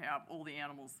you don't have all the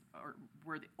animals, or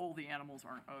where all the animals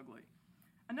aren't ugly.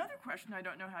 Another question I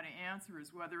don't know how to answer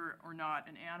is whether or not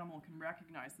an animal can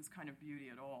recognize this kind of beauty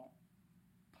at all.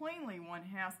 Plainly, one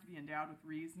has to be endowed with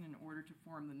reason in order to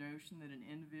form the notion that an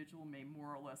individual may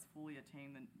more or less fully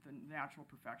attain the natural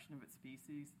perfection of its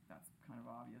species. That's kind of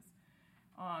obvious.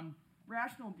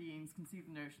 Rational beings conceive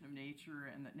the notion of nature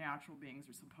and that natural beings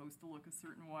are supposed to look a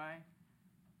certain way.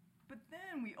 But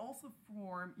then we also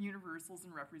form universals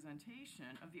in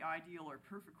representation of the ideal or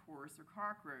perfect horse or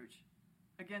cockroach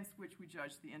against which we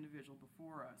judge the individual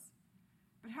before us.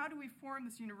 But how do we form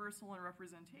this universal in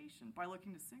representation? By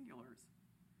looking to singulars.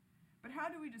 But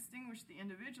how do we distinguish the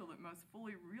individual that most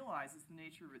fully realizes the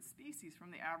nature of its species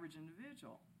from the average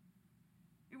individual?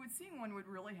 It would seem one would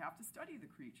really have to study the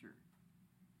creature.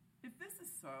 If this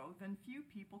is so, then few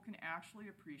people can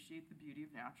actually appreciate the beauty of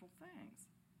natural things,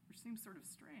 which seems sort of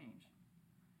strange.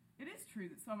 It is true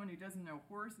that someone who doesn't know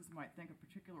horses might think a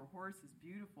particular horse is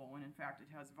beautiful when in fact it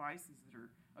has vices that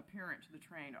are apparent to the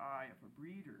trained eye of a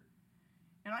breeder.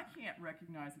 And I can't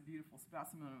recognize a beautiful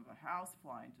specimen of a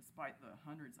housefly despite the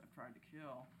hundreds I've tried to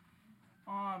kill.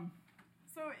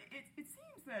 So it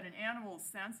seems that an animal's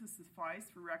senses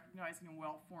suffice for recognizing a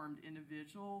well-formed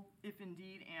individual, if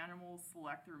indeed animals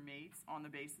select their mates on the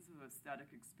basis of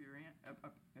aesthetic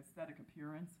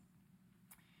appearance.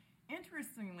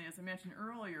 Interestingly, as I mentioned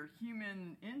earlier,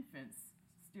 human infants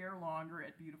stare longer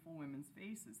at beautiful women's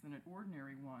faces than at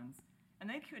ordinary ones, and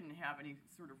they couldn't have any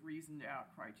sort of reasoned out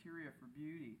criteria for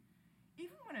beauty.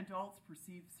 Even when adults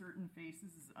perceive certain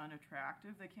faces as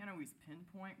unattractive, they can't always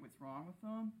pinpoint what's wrong with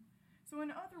them. So in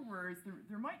other words,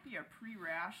 there might be a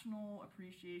pre-rational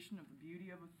appreciation of the beauty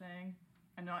of a thing,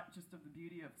 and not just of the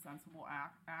beauty of sensible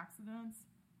accidents.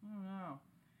 I don't know.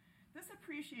 This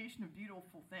appreciation of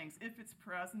beautiful things, if it's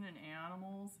present in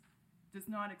animals, does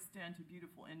not extend to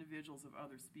beautiful individuals of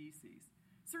other species.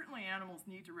 Certainly animals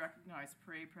need to recognize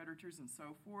prey, predators, and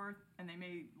so forth, and they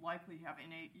may likely have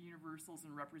innate universals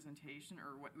in representation,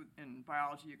 or what in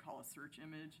biology you call a search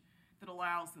image, that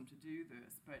allows them to do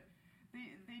this. But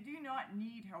they do not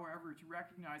need, however, to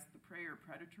recognize that the prey or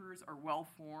predators are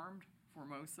well-formed,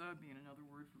 formosa being another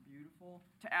word for beautiful,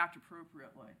 to act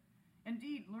appropriately.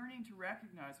 Indeed, learning to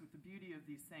recognize what the beauty of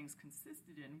these things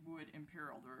consisted in would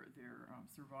imperil their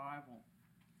survival.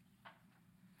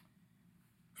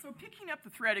 So picking up the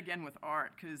thread again with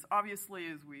art, because obviously,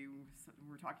 as we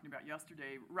were talking about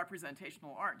yesterday,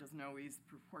 representational art doesn't always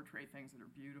portray things that are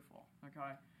beautiful,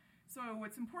 okay? So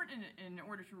what's important in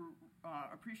order to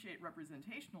appreciate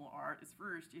representational art is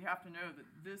first, you have to know that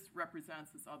this represents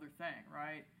this other thing,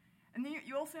 right? And then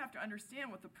you also have to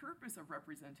understand what the purpose of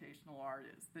representational art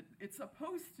is, that it's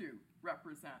supposed to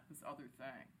represent this other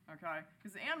thing, okay?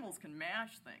 Because animals can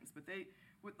match things, but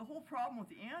the whole problem with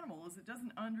the animal is it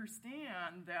doesn't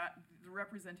understand that the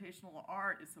representational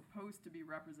art is supposed to be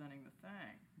representing the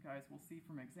thing, okay, as we'll see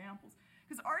from examples.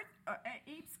 Because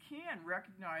apes can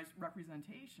recognize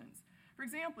representations. For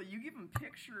example, you give them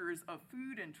pictures of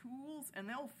food and tools, and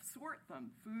they'll sort them,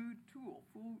 food, tool,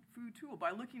 by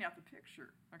looking at the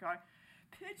picture, okay?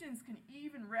 Pigeons can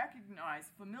even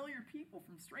recognize familiar people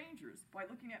from strangers by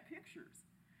looking at pictures.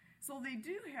 So they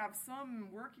do have some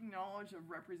working knowledge of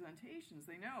representations.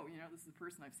 They know, this is a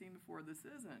person I've seen before, this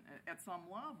isn't, at some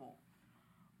level.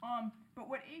 But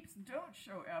what apes don't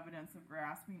show evidence of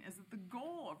grasping is that the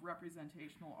goal of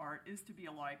representational art is to be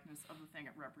a likeness of the thing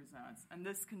it represents, and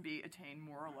this can be attained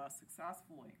more or less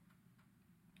successfully.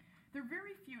 There are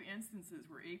very few instances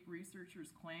where ape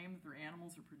researchers claim that their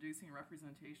animals are producing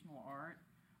representational art.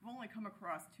 I've only come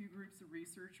across two groups of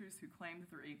researchers who claim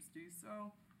that their apes do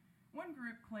so. One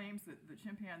group claims that the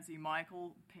chimpanzee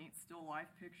Michael paints still life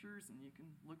pictures, and you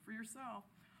can look for yourself.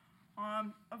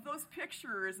 Of those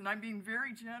pictures, and I'm being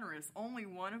very generous, only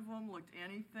one of them looked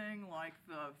anything like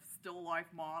the still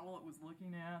life model it was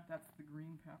looking at. That's the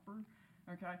green pepper.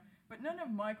 Okay, but none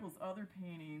of Michael's other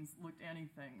paintings looked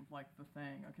anything like the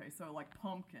thing. Okay, so like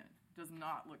pumpkin does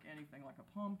not look anything like a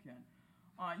pumpkin.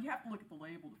 You have to look at the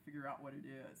label to figure out what it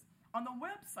is. On the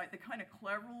website, they kind of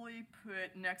cleverly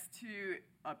put next to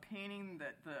a painting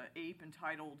that the ape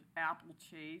entitled Apple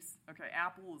Chase. Okay,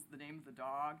 Apple is the name of the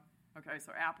dog. Okay,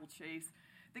 so Apple Chase.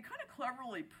 They kind of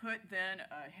cleverly put then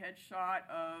a headshot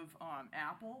of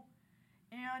Apple,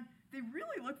 and they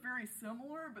really look very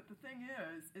similar, but the thing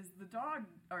is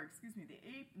the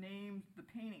ape named the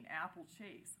painting Apple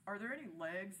Chase. Are there any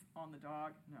legs on the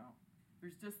dog? No.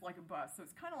 There's just like a bust. So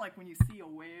it's kind of like when you see a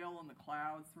whale in the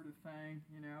clouds sort of thing,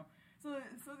 So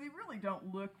they really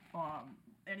don't look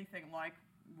anything like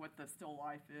what the still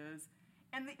life is.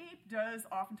 And the ape does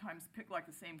oftentimes pick like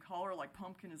the same color, like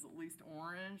pumpkin is at least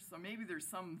orange, so maybe there's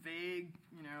some vague,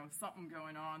 something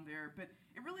going on there, but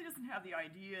it really doesn't have the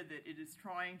idea that it is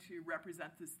trying to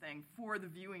represent this thing for the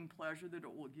viewing pleasure that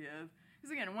it will give.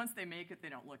 Because again, once they make it, they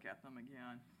don't look at them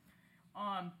again.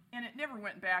 And it never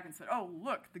went back and said, oh,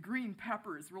 look, the green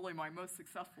pepper is really my most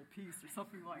successful piece, or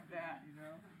something like that,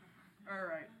 All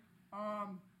right.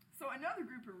 So another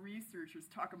group of researchers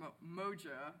talk about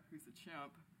Moja, who's a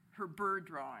chimp, her bird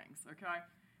drawings, okay?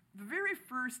 The very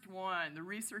first one, the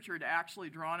researcher had actually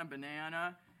drawn a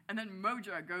banana, and then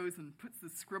Moja goes and puts the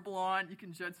scribble on. You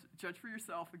can judge for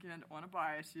yourself, again, don't want to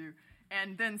bias you,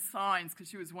 and then signs, because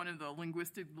she was one of the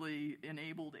linguistically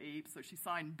enabled apes, so she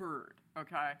signed bird,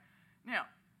 okay? Now,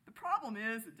 the problem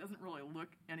is it doesn't really look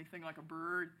anything like a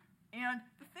bird, and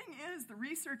the thing is the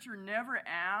researcher never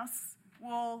asks,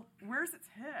 well, where's its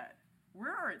head?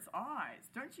 Where are its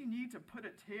eyes? Don't you need to put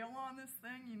a tail on this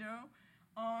thing,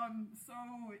 So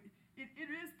it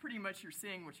is pretty much you're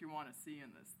seeing what you want to see in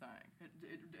this thing.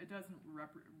 It doesn't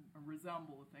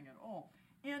resemble the thing at all.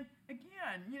 And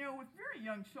again, with very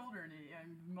young children,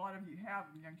 and a lot of you have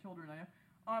young children,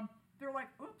 they're like,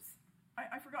 oops,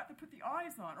 I forgot to put the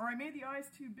eyes on, or I made the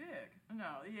eyes too big.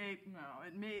 No, the ape, no,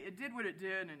 it did what it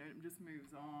did, and it just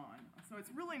moves on. So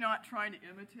it's really not trying to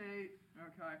imitate,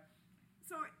 okay?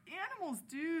 So animals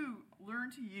do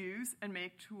learn to use and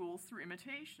make tools through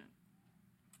imitation.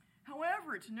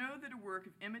 However, to know that a work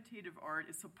of imitative art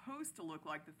is supposed to look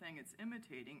like the thing it's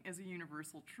imitating is a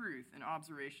universal truth, and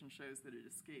observation shows that it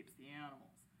escapes the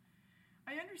animals.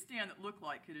 I understand that look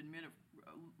like can admit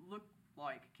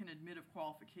of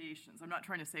qualifications. I'm not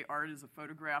trying to say art is a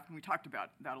photograph, and we talked about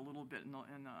that a little bit in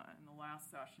the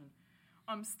last session.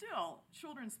 Still,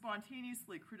 children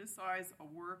spontaneously criticize a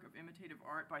work of imitative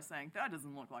art by saying, that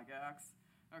doesn't look like X,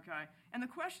 okay? And the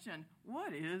question,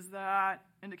 what is that,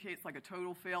 indicates like a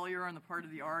total failure on the part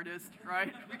of the artist,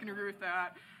 right? We can agree with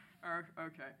that.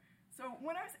 Okay. So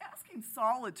when I was asking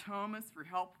Solid Thomas for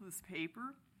help with this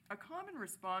paper, a common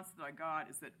response that I got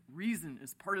is that reason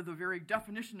is part of the very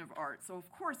definition of art, so of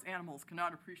course animals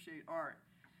cannot appreciate art.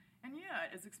 And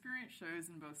yet, as experience shows,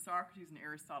 and both Socrates and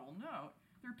Aristotle note,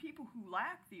 there are people who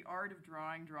lack the art of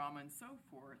drawing, drama, and so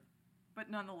forth,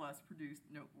 but nonetheless produce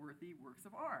noteworthy works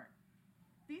of art.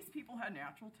 These people had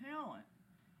natural talent,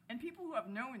 and people who have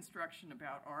no instruction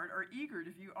about art are eager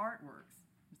to view artworks.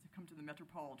 Just to come to the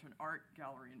Metropolitan Art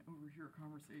Gallery and overhear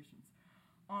conversations.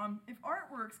 If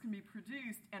artworks can be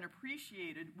produced and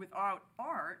appreciated without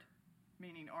art,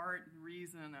 meaning art,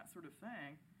 reason, that sort of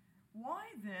thing,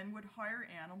 why then would higher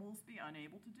animals be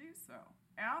unable to do so?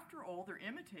 After all, they're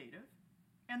imitative,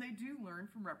 and they do learn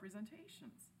from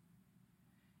representations.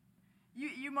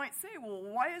 You might say, well,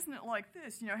 why isn't it like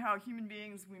this? How human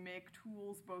beings, we make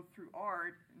tools both through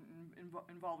art,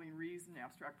 involving reason,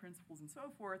 abstract principles, and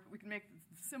so forth. We can make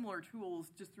similar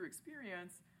tools just through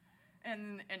experience,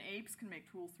 and apes can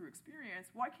make tools through experience.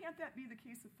 Why can't that be the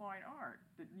case of fine art?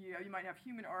 That you might have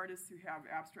human artists who have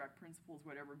abstract principles,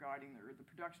 whatever, guiding the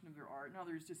production of their art, and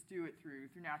others just do it through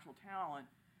natural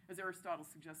talent, as Aristotle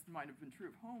suggested might have been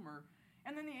true of Homer.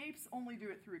 And then the apes only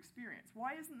do it through experience.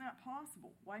 Why isn't that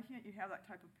possible? Why can't you have that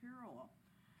type of parallel?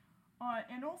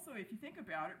 And also, if you think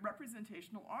about it,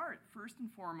 representational art, first and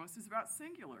foremost, is about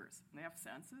singulars. They have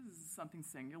senses, this is something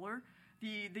singular.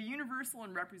 The universal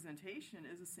in representation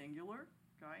is a singular,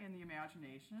 okay, in the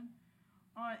imagination.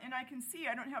 And I can see,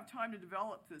 I don't have time to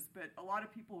develop this, but a lot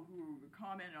of people who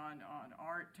comment on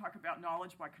art talk about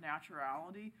knowledge by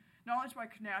connaturality. Knowledge by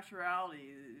connaturality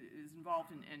is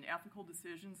involved in ethical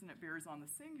decisions, and it bears on the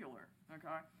singular,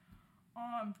 okay?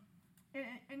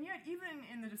 And yet, even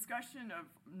in the discussion of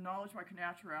knowledge by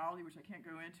connaturality, which I can't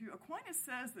go into, Aquinas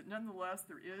says that nonetheless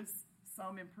there is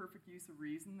some imperfect use of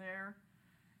reason there.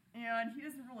 And he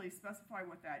doesn't really specify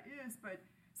what that is, but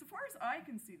so far as I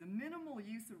can see, the minimal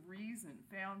use of reason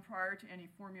found prior to any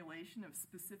formulation of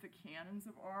specific canons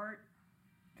of art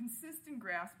consists in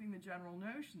grasping the general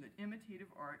notion that imitative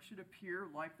art should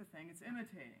appear like the thing it's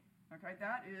imitating. Okay,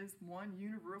 that is one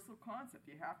universal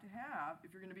concept you have to have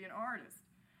if you're going to be an artist.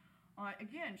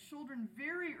 Again, children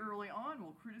very early on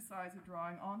will criticize a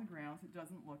drawing on the grounds it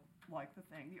doesn't look like the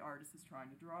thing the artist is trying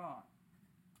to draw.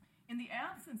 In the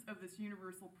absence of this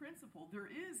universal principle, there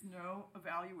is no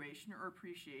evaluation or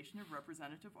appreciation of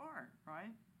representative art,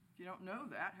 right? If you don't know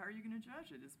that, how are you going to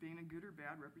judge it as being a good or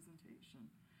bad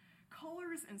representation?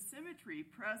 Colors and symmetry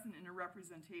present in a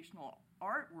representational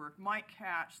artwork might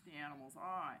catch the animal's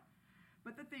eye,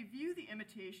 but that they view the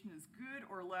imitation as good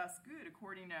or less good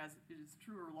according as it is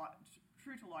true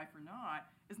to life or not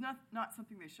is not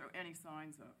something they show any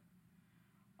signs of.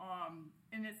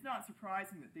 And it's not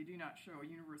surprising that they do not show a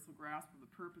universal grasp of the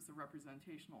purpose of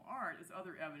representational art, as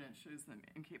other evidence shows them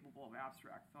incapable of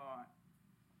abstract thought.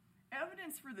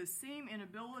 Evidence for the same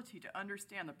inability to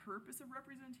understand the purpose of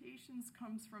representations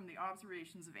comes from the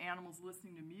observations of animals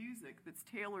listening to music that's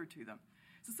tailored to them.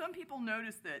 So some people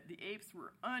noticed that the apes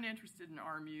were uninterested in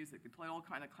our music. They played all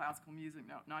kind of classical music,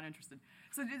 no, not interested.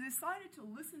 So they decided to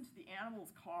listen to the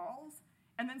animals' calls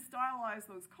and then stylize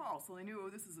those calls. So they knew, oh,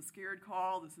 this is a scared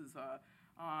call, this is a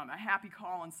happy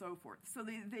call, and so forth. So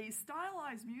they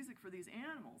stylized music for these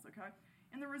animals, okay?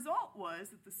 And the result was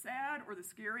that the sad or the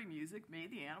scary music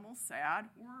made the animals sad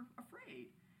or afraid.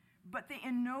 But they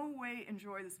in no way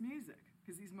enjoy this music,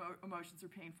 because these emotions are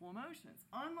painful emotions.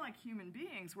 Unlike human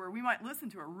beings, where we might listen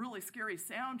to a really scary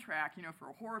soundtrack, for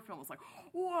a horror film, it's like,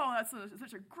 whoa, that's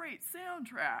such a great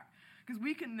soundtrack. Because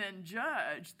we can then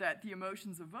judge that the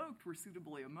emotions evoked were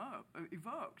suitably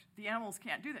evoked. The animals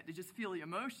can't do that. They just feel the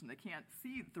emotion. They can't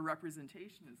see that the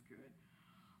representation is good.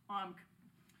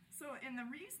 And the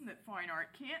reason that fine art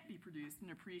can't be produced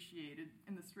and appreciated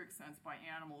in the strict sense by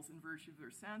animals in virtue of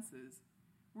their senses,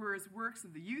 whereas works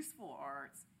of the useful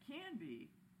arts can be,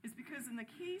 is because in the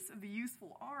case of the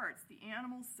useful arts, the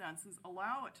animal's senses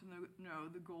allow it to know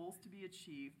the goals to be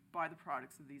achieved by the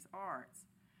products of these arts.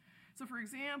 So, for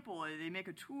example, they make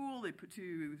a tool, they put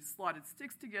two slotted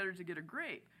sticks together to get a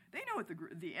grape. They know what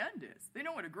the end is. They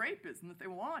know what a grape is and that they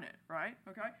want it, right?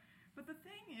 Okay? But the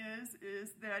thing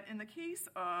is that in the case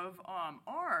of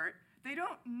art, they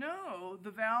don't know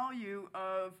the value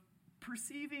of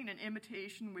perceiving an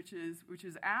imitation which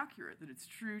is accurate, that it's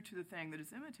true to the thing that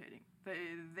it's imitating.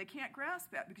 They can't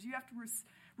grasp that because you have to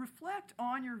reflect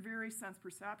on your very sense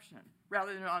perception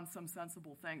rather than on some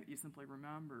sensible thing that you simply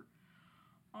remember.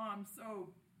 So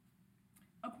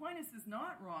Aquinas is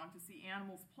not wrong to see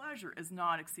animals' pleasure as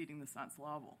not exceeding the sense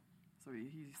level. So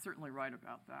he's certainly right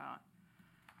about that.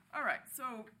 All right,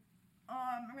 so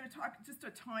I'm going to talk just a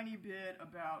tiny bit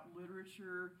about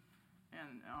literature,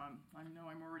 and I know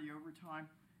I'm already over time.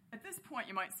 At this point,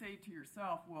 you might say to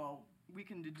yourself, well, we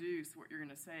can deduce what you're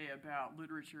going to say about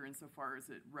literature insofar as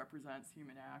it represents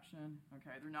human action.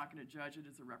 Okay, they're not going to judge it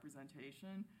as a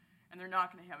representation. And they're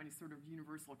not going to have any sort of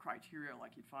universal criteria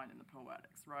like you'd find in the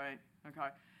Poetics, right?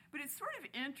 Okay, but it's sort of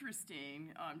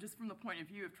interesting, just from the point of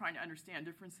view of trying to understand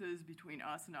differences between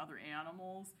us and other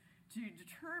animals, to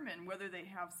determine whether they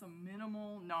have some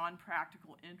minimal,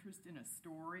 non-practical interest in a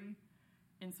story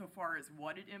insofar as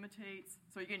what it imitates.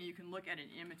 So again, you can look at an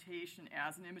imitation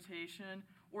as an imitation,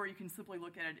 or you can simply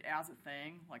look at it as a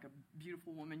thing, like a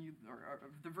beautiful woman, or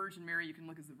the Virgin Mary, you can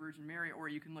look as the Virgin Mary, or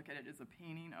you can look at it as a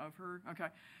painting of her, okay?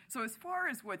 So as far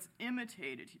as what's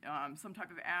imitated, some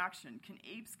type of action, can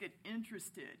apes get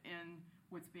interested in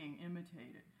what's being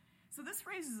imitated? So this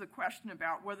raises a question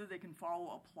about whether they can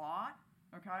follow a plot,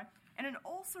 okay? And it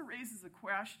also raises a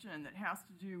question that has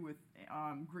to do with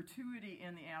gratuity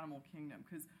in the animal kingdom,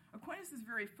 because Aquinas is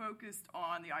very focused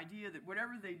on the idea that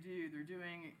whatever they do, they're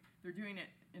doing it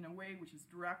in a way which is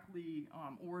directly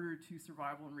ordered to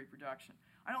survival and reproduction.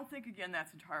 I don't think, again,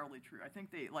 that's entirely true. I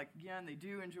think they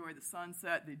do enjoy the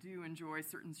sunset, they do enjoy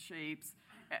certain shapes,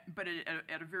 but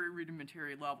at a very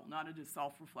rudimentary level, not at a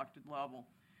self-reflected level.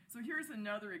 So here's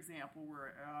another example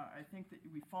where I think that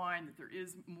we find that there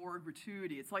is more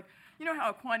gratuity. It's like, you know how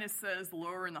Aquinas says the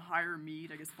lower and the higher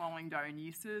meet, I guess following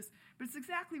Dionysus? But it's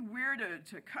exactly where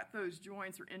to cut those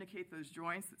joints or indicate those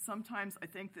joints that sometimes I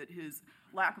think that his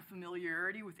lack of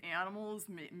familiarity with animals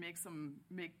makes him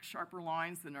make sharper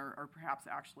lines than are perhaps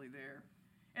actually there.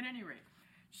 At any rate,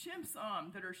 chimps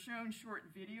that are shown short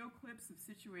video clips of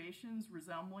situations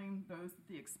resembling those that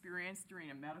they experienced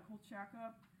during a medical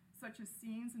checkup, such as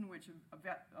scenes in which a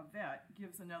vet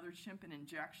gives another chimp an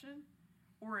injection,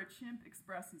 or a chimp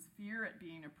expresses fear at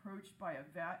being approached by a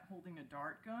vet holding a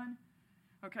dart gun.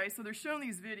 Okay, so they're showing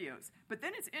these videos. But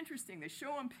then it's interesting. They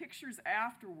show them pictures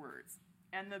afterwards.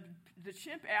 And the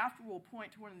chimp after will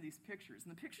point to one of these pictures.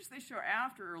 And the pictures they show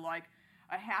after are like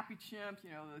a happy chimp, you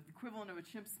know, the equivalent of a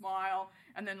chimp smile,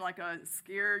 and then like a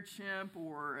scared chimp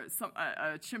or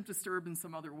a chimp disturbed in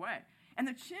some other way. And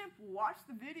the chimp will watch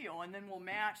the video and then will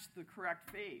match the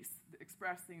correct face,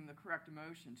 expressing the correct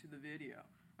emotion to the video.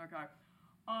 Okay.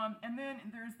 And then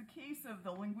there's the case of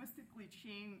the linguistically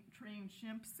trained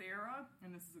chimp, Sarah,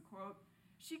 and this is a quote.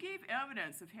 She gave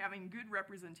evidence of having good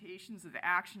representations of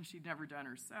action she'd never done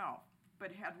herself,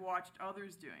 but had watched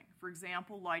others doing. For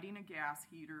example, lighting a gas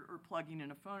heater or plugging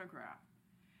in a phonograph.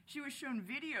 She was shown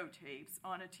videotapes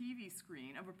on a TV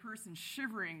screen of a person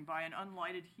shivering by an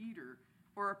unlighted heater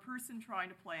or a person trying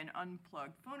to play an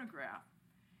unplugged phonograph.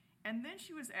 And then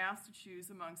she was asked to choose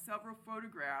among several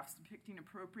photographs depicting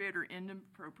appropriate or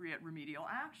inappropriate remedial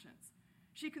actions.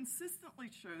 She consistently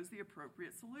chose the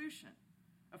appropriate solution,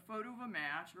 a photo of a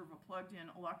match or of a plugged-in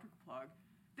electric plug,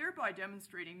 thereby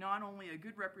demonstrating not only a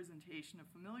good representation of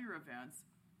familiar events,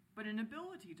 but an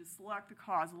ability to select the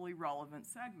causally relevant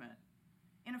segment.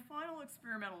 In a final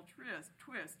experimental twist,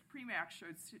 Premack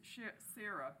showed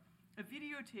Sarah a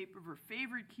videotape of her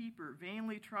favorite keeper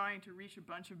vainly trying to reach a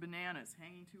bunch of bananas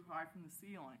hanging too high from the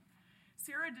ceiling.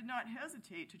 Sarah did not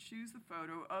hesitate to choose the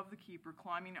photo of the keeper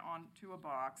climbing onto a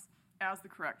box as the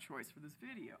correct choice for this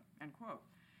video, end quote.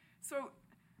 So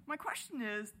my question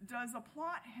is, does a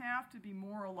plot have to be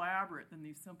more elaborate than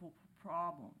these simple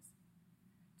problems?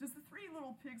 Does the Three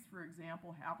Little Pigs, for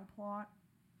example, have a plot?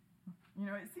 You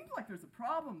know, it seems like there's a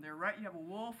problem there, right? You have a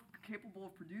wolf capable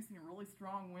of producing a really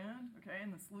strong wind, okay,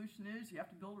 and the solution is you have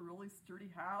to build a really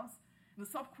sturdy house. And the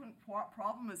subsequent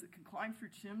problem is it can climb through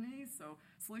chimneys, so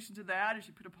solution to that is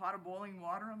you put a pot of boiling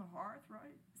water on the hearth,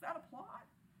 right? Is that a plot?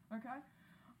 Okay?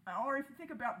 Or if you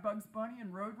think about Bugs Bunny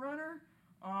and Roadrunner,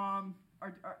 are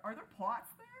there plots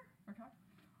there? Okay?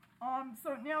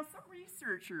 So now some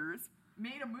researchers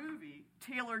made a movie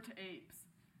tailored to apes.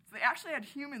 So they actually had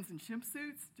humans in chimp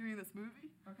suits doing this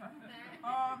movie. Okay.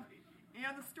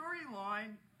 And the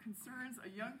storyline concerns a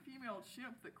young female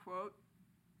chimp that, quote,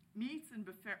 meets and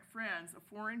befriends a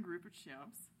foreign group of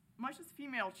chimps, much as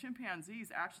female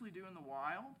chimpanzees actually do in the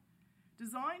wild.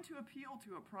 Designed to appeal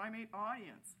to a primate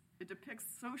audience, it depicts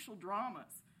social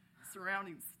dramas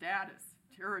surrounding status,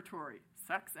 territory,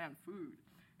 sex, and food,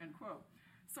 end quote.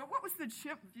 So what was the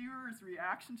chimp viewer's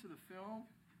reaction to the film?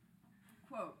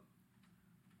 Quote,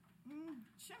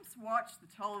 chimps watch the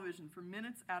television for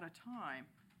minutes at a time,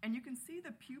 and you can see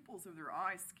the pupils of their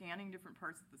eyes scanning different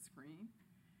parts of the screen.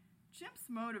 Chimps'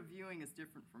 mode of viewing is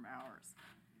different from ours.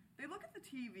 They look at the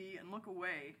TV and look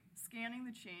away, scanning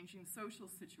the changing social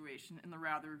situation in the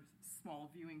rather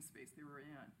small viewing space they were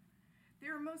in. They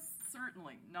are most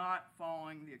certainly not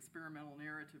following the experimental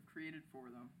narrative created for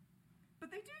them, but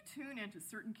they do tune into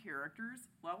certain characters,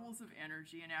 levels of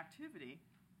energy and activity,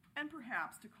 and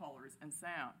perhaps to colors and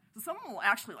sound. So someone will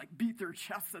actually like beat their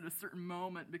chest at a certain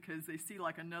moment because they see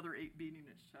like another ape beating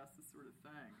its chest, this sort of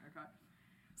thing, okay?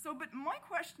 So, but my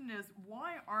question is,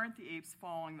 why aren't the apes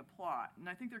following the plot? And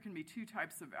I think there can be two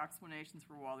types of explanations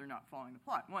for why they're not following the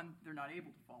plot. One, they're not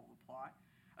able to follow the plot.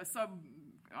 A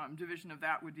subdivision of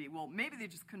that would be, well, maybe they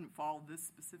just couldn't follow this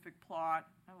specific plot.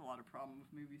 I have a lot of problem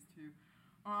with movies, too.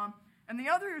 And the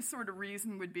other sort of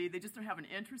reason would be they just don't have an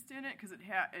interest in it because it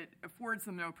affords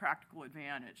them no practical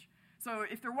advantage. So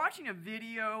if they're watching a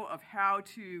video of how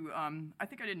to, I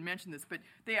think I didn't mention this, but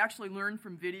they actually learn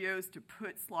from videos to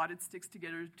put slotted sticks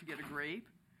together to get a grape.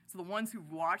 So the ones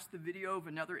who've watched the video of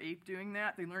another ape doing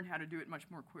that, they learn how to do it much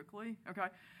more quickly, okay?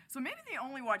 So maybe they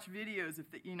only watch videos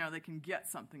if they, they can get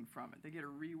something from it. They get a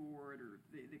reward or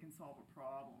they can solve a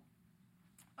problem.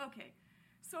 Okay,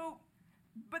 so...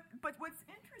 But what's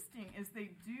interesting is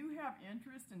they do have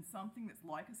interest in something that's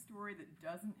like a story that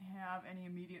doesn't have any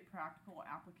immediate practical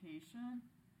application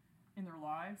in their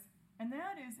lives, and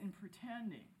that is in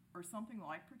pretending, or something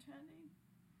like pretending.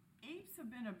 Apes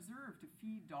have been observed to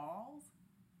feed dolls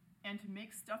and to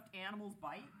make stuffed animals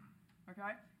bite,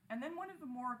 okay? And then one of the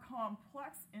more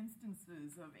complex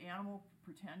instances of animal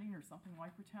pretending or something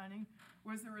like pretending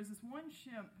was there was this one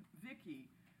chimp,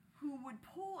 Vicky, who would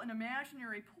pull an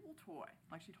imaginary pull toy.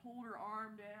 Like she'd hold her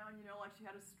arm down, like she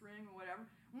had a string or whatever.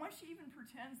 And once she even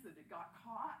pretends that it got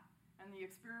caught, and the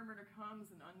experimenter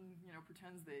comes and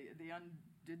pretends they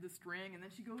undid the string, and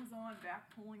then she goes on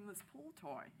back pulling this pull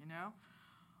toy,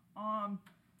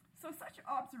 So such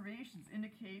observations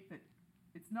indicate that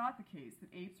it's not the case that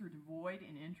apes are devoid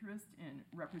in interest in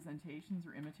representations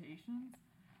or imitations.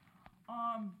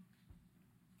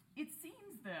 It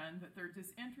seems then that their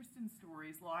disinterest in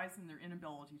stories lies in their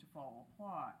inability to follow a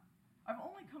plot. I've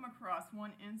only come across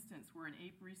one instance where an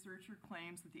ape researcher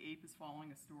claims that the ape is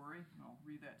following a story. I'll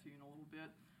read that to you in a little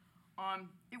bit.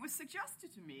 It was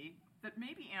suggested to me that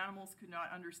maybe animals could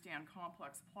not understand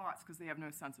complex plots because they have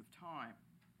no sense of time,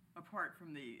 apart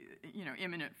from the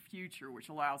imminent future, which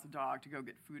allows a dog to go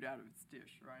get food out of its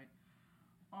dish, right?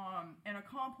 And a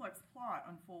complex plot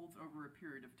unfolds over a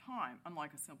period of time,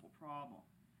 unlike a simple problem.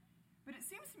 But it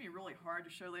seems to me really hard to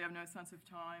show they have no sense of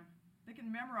time. They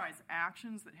can memorize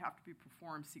actions that have to be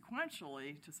performed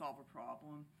sequentially to solve a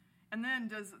problem. And then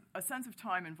does a sense of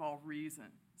time involve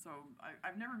reason? So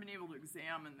I've never been able to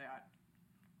examine that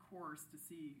course to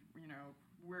see,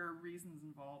 where reason's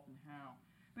involved and how.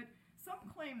 But some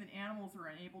claim that animals are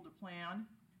unable to plan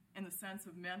in the sense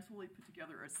of mentally put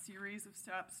together a series of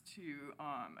steps to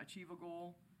achieve a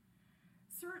goal.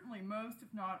 Certainly, most,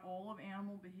 if not all, of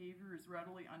animal behavior is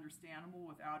readily understandable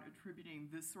without attributing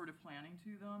this sort of planning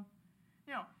to them.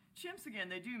 Chimps, again,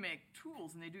 they do make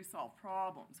tools and they do solve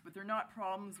problems, but they're not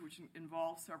problems which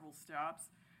involve several steps.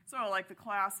 So, like the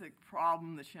classic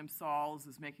problem the chimp solves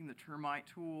is making the termite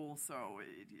tool, so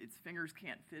its fingers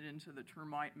can't fit into the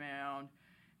termite mound,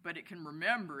 but it can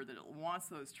remember that it wants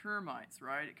those termites,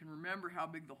 right? It can remember how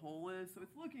big the hole is, so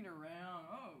it's looking around,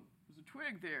 there's a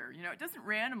twig there. It doesn't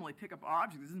randomly pick up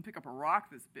objects. It doesn't pick up a rock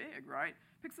this big, right?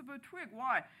 It picks up a twig.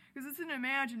 Why? Because it's in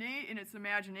its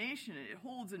imagination. It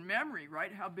holds in memory,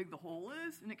 right, how big the hole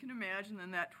is, and it can imagine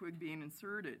then that twig being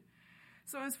inserted.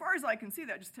 So as far as I can see,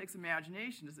 that just takes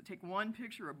imagination. Does it take one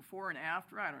picture of before and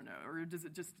after? I don't know. Or does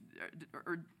it just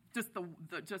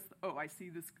I see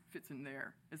this fits in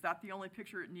there. Is that the only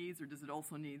picture it needs, or does it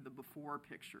also need the before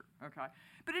picture? Okay.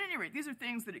 But at any rate, these are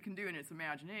things that it can do in its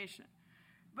imagination.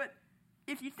 But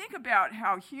if you think about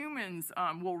how humans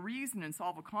will reason and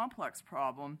solve a complex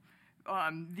problem,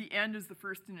 the end is the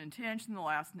first in intention, the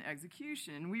last in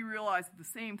execution. We realize that the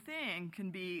same thing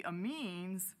can be a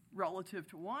means relative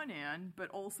to one end, but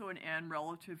also an end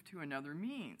relative to another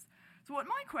means. So what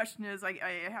my question is, I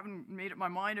haven't made up my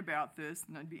mind about this,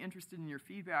 and I'd be interested in your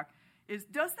feedback, is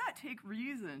does that take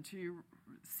reason to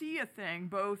see a thing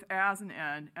both as an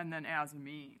end and then as a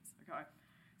means? Okay.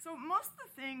 So most of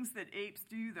the things that apes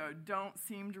do, though, don't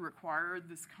seem to require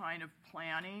this kind of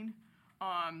planning.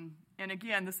 And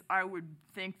again, I would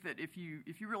think that if you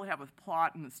really have a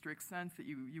plot in the strict sense, that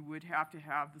you would have to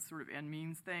have the sort of end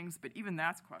means things. But even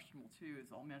that's questionable too, as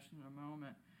I'll mention in a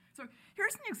moment. So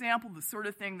here's an example of the sort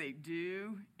of thing they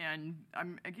do. And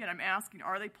I'm asking,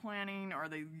 are they planning? Are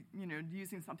they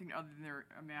using something other than their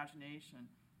imagination?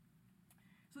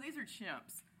 So these are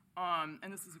chimps,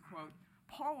 and this is a quote.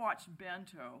 Paul watched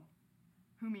Bento,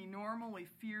 whom he normally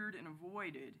feared and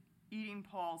avoided, eating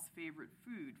Paul's favorite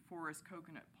food, forest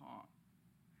coconut palm.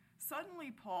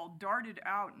 Suddenly, Paul darted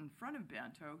out in front of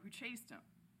Bento, who chased him.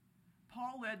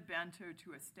 Paul led Bento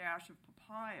to a stash of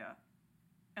papaya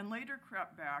and later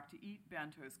crept back to eat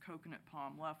Bento's coconut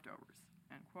palm leftovers,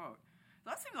 end quote. So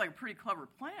that seems like a pretty clever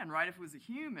plan, right? If it was a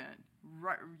human,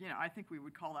 right, I think we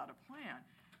would call that a plan.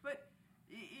 But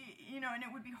and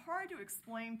it would be hard to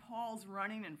explain Paul's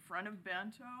running in front of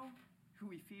Bento, who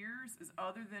he fears, as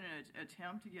other than an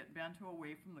attempt to get Bento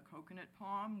away from the coconut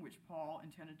palm, which Paul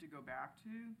intended to go back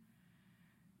to.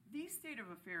 These state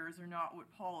of affairs are not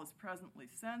what Paul is presently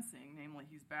sensing, namely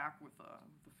he's back with the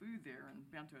food there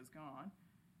and Bento's gone.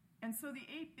 And so the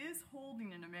ape is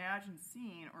holding an imagined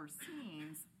scene or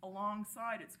scenes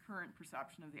alongside its current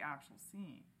perception of the actual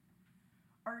scene.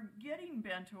 Are getting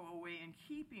Bento away and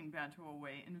keeping Bento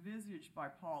away envisaged by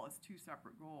Paul as two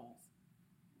separate goals?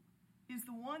 Is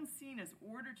the one seen as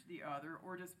order to the other,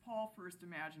 or does Paul first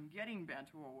imagine getting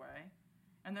Bento away,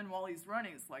 and then while he's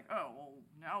running, it's like, oh, well,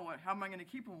 now what? How am I going to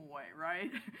keep him away,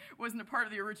 right? Wasn't a part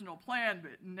of the original plan,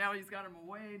 but now he's got him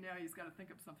away, now he's got to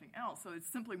think of something else. So it's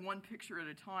simply one picture at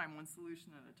a time, one solution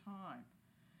at a time.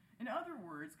 In other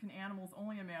words, can animals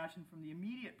only imagine from the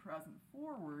immediate present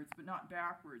forwards, but not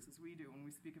backwards as we do when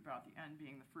we speak about the end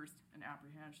being the first in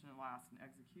apprehension and last in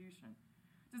execution?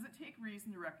 Does it take reason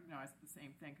to recognize that the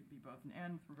same thing could be both an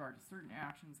end with regard to certain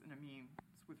actions and a means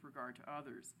with regard to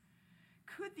others.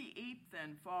 Could the ape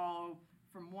then follow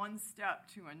from one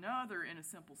step to another in a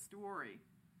simple story,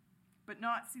 but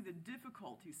not see the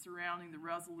difficulty surrounding the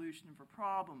resolution of a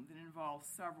problem that involves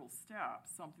several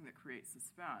steps, something that creates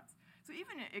suspense? So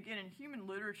even, again, in human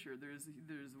literature, there's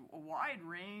a wide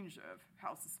range of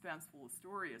how suspenseful a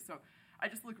story is. So I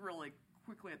just look really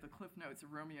quickly at the Cliff Notes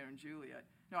of Romeo and Juliet.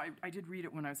 No, I did read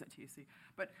it when I was at TC,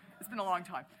 but it's been a long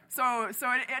time. So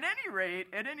at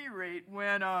any rate,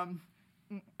 when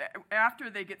after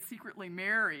they get secretly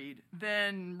married,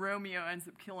 then Romeo ends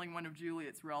up killing one of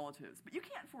Juliet's relatives. But you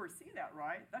can't foresee that,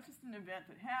 right? That's just an event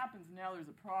that happens, and now there's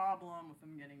a problem with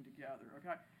them getting together,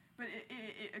 okay? But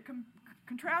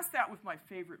contrast that with my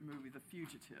favorite movie, The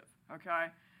Fugitive, okay?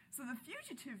 So The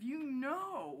Fugitive, you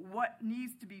know what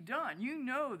needs to be done. You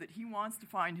know that he wants to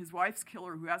find his wife's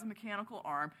killer who has a mechanical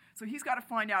arm, so he's got to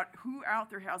find out who out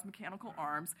there has mechanical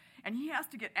arms, and he has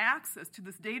to get access to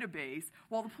this database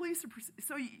while the police are...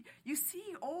 So you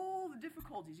see all the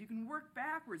difficulties. You can work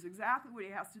backwards exactly what he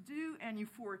has to do, and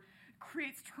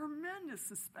creates tremendous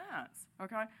suspense,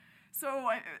 okay? So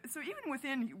even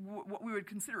within what we would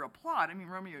consider a plot, I mean,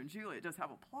 Romeo and Juliet does have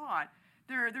a plot,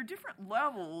 there are different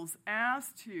levels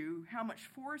as to how much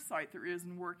foresight there is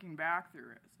and working back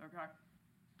there is, okay?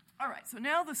 All right, so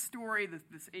now the story that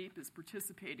this ape is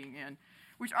participating in,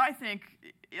 which I think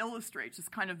illustrates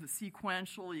just kind of the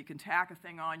sequential, you can tack a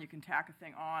thing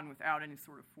on without any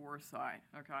sort of foresight,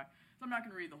 okay? So I'm not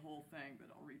going to read the whole thing, but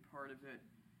I'll read part of it.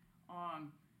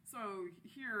 So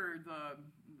here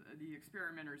the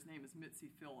experimenter's name is Mitzi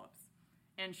Phillips,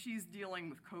 and she's dealing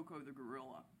with Coco the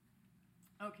gorilla.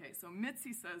 Okay, so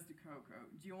Mitzi says to Coco,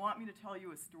 do you want me to tell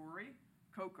you a story?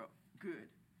 Coco, good.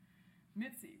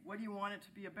 Mitzi, what do you want it to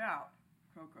be about?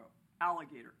 Coco,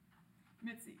 alligator.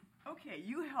 Mitzi, okay,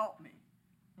 you help me.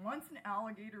 Once an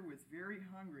alligator was very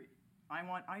hungry. I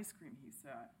want ice cream, he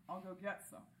said. I'll go get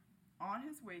some. On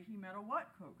his way, he met a what,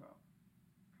 Coco?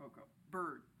 Coco,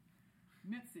 bird.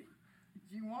 Mitzi,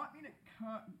 do you want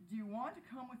to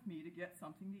come with me to get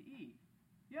something to eat?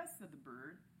 Yes, said the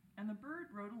bird. And the bird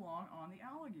rode along on the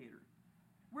alligator.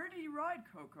 Where did he ride,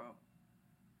 Coco?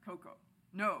 Coco,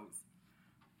 nose.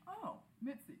 Oh,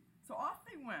 Mitzi. So off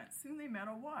they went. Soon they met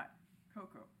a what?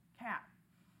 Coco, cat.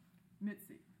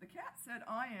 Mitzi, the cat said,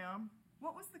 I am.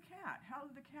 What was the cat? How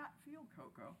did the cat feel,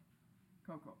 Coco?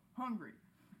 Coco, hungry.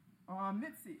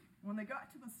 Mitzi, when they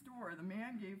got to the store, the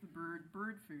man gave the bird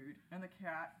food and the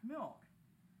cat milk.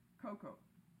 Coco,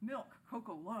 milk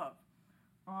Coco loved.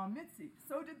 Mitzi,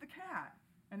 so did the cat.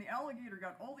 And the alligator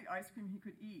got all the ice cream he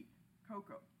could eat.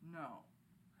 Coco, no.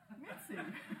 Mitzi,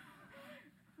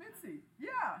 Mitzi,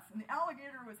 yes. And the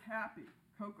alligator was happy.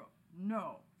 Coco,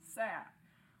 no, sad.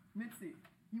 Mitzi,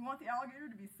 you want the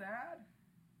alligator to be sad?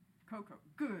 Coco,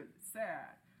 good,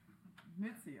 sad.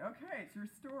 Mitzi, okay, it's your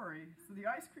story. So the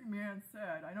ice cream man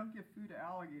said, I don't give food to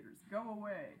alligators. Go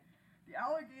away. The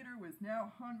alligator was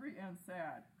now hungry and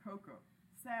sad. Coco,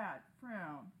 sad,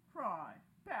 frown, cry,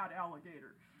 bad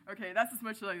alligator. Okay, that's as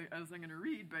much as I'm going to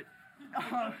read, but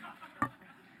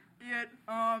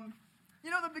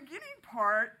the beginning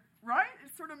part, right,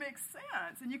 it sort of makes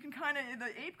sense. And you can the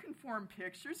ape can form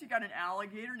pictures. You got an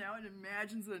alligator, now it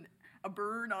imagines a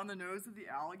bird on the nose of the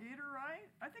alligator, right?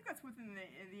 I think that's within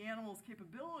the animal's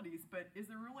capabilities, but is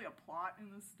there really a plot in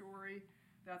the story?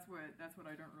 That's what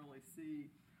I don't really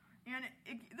see. And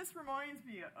this reminds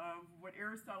me of what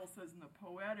Aristotle says in the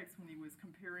Poetics when he was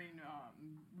comparing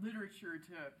literature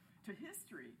to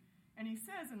history. And he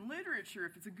says in literature,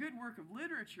 if it's a good work of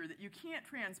literature, that you can't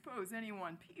transpose any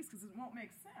one piece because it won't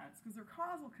make sense, because there are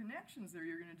causal connections there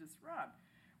you're going to disrupt.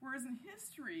 Whereas in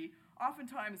history,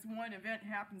 oftentimes one event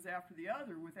happens after the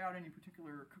other without any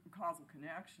particular causal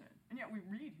connection. And yet we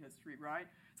read history, right?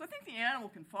 So I think the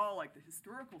animal can follow like the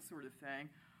historical sort of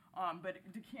thing, but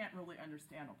it can't really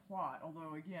understand a plot,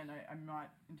 although, again, I'm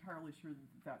not entirely sure that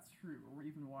that's true, or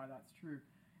even why that's true.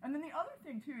 And then the other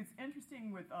thing, too, it's interesting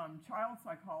with child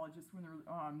psychologists when they're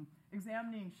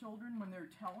examining children, when they're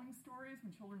telling stories,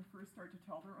 when children first start to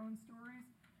tell their own stories.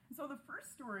 And so the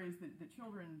first stories that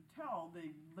children tell,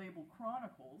 they label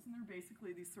chronicles, and they're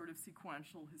basically these sort of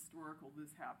sequential, historical,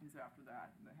 this happens after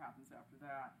that, and that happens after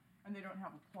that, and they don't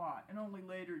have a plot. And only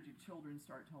later do children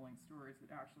start telling stories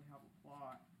that actually have a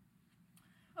plot.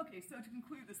 Okay, so to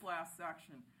conclude this last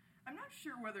section, I'm not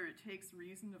sure whether it takes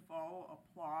reason to follow a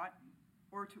plot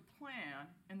or to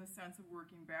plan in the sense of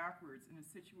working backwards in a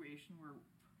situation where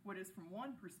what is from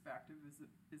one perspective is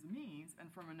a means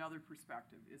and from another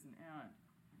perspective is an end.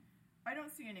 I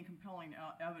don't see any compelling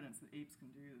evidence that apes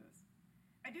can do this.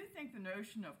 I do think the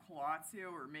notion of collatio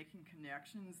or making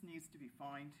connections needs to be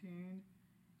fine-tuned.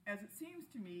 As it seems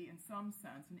to me, in some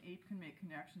sense, an ape can make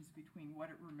connections between what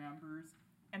it remembers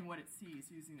and what it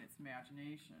sees using its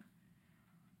imagination.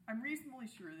 I'm reasonably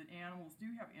sure that animals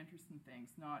do have interest in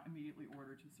things not immediately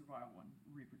ordered to survival and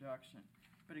reproduction,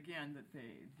 but again, that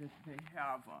they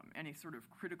have any sort of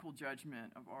critical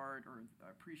judgment of art or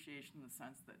appreciation in the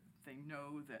sense that they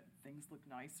know that things look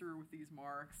nicer with these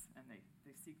marks and they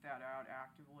seek that out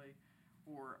actively,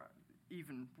 or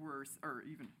even worse, or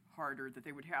even harder, that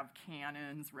they would have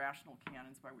canons, rational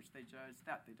canons by which they judge.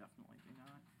 That they definitely do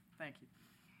not. Thank you.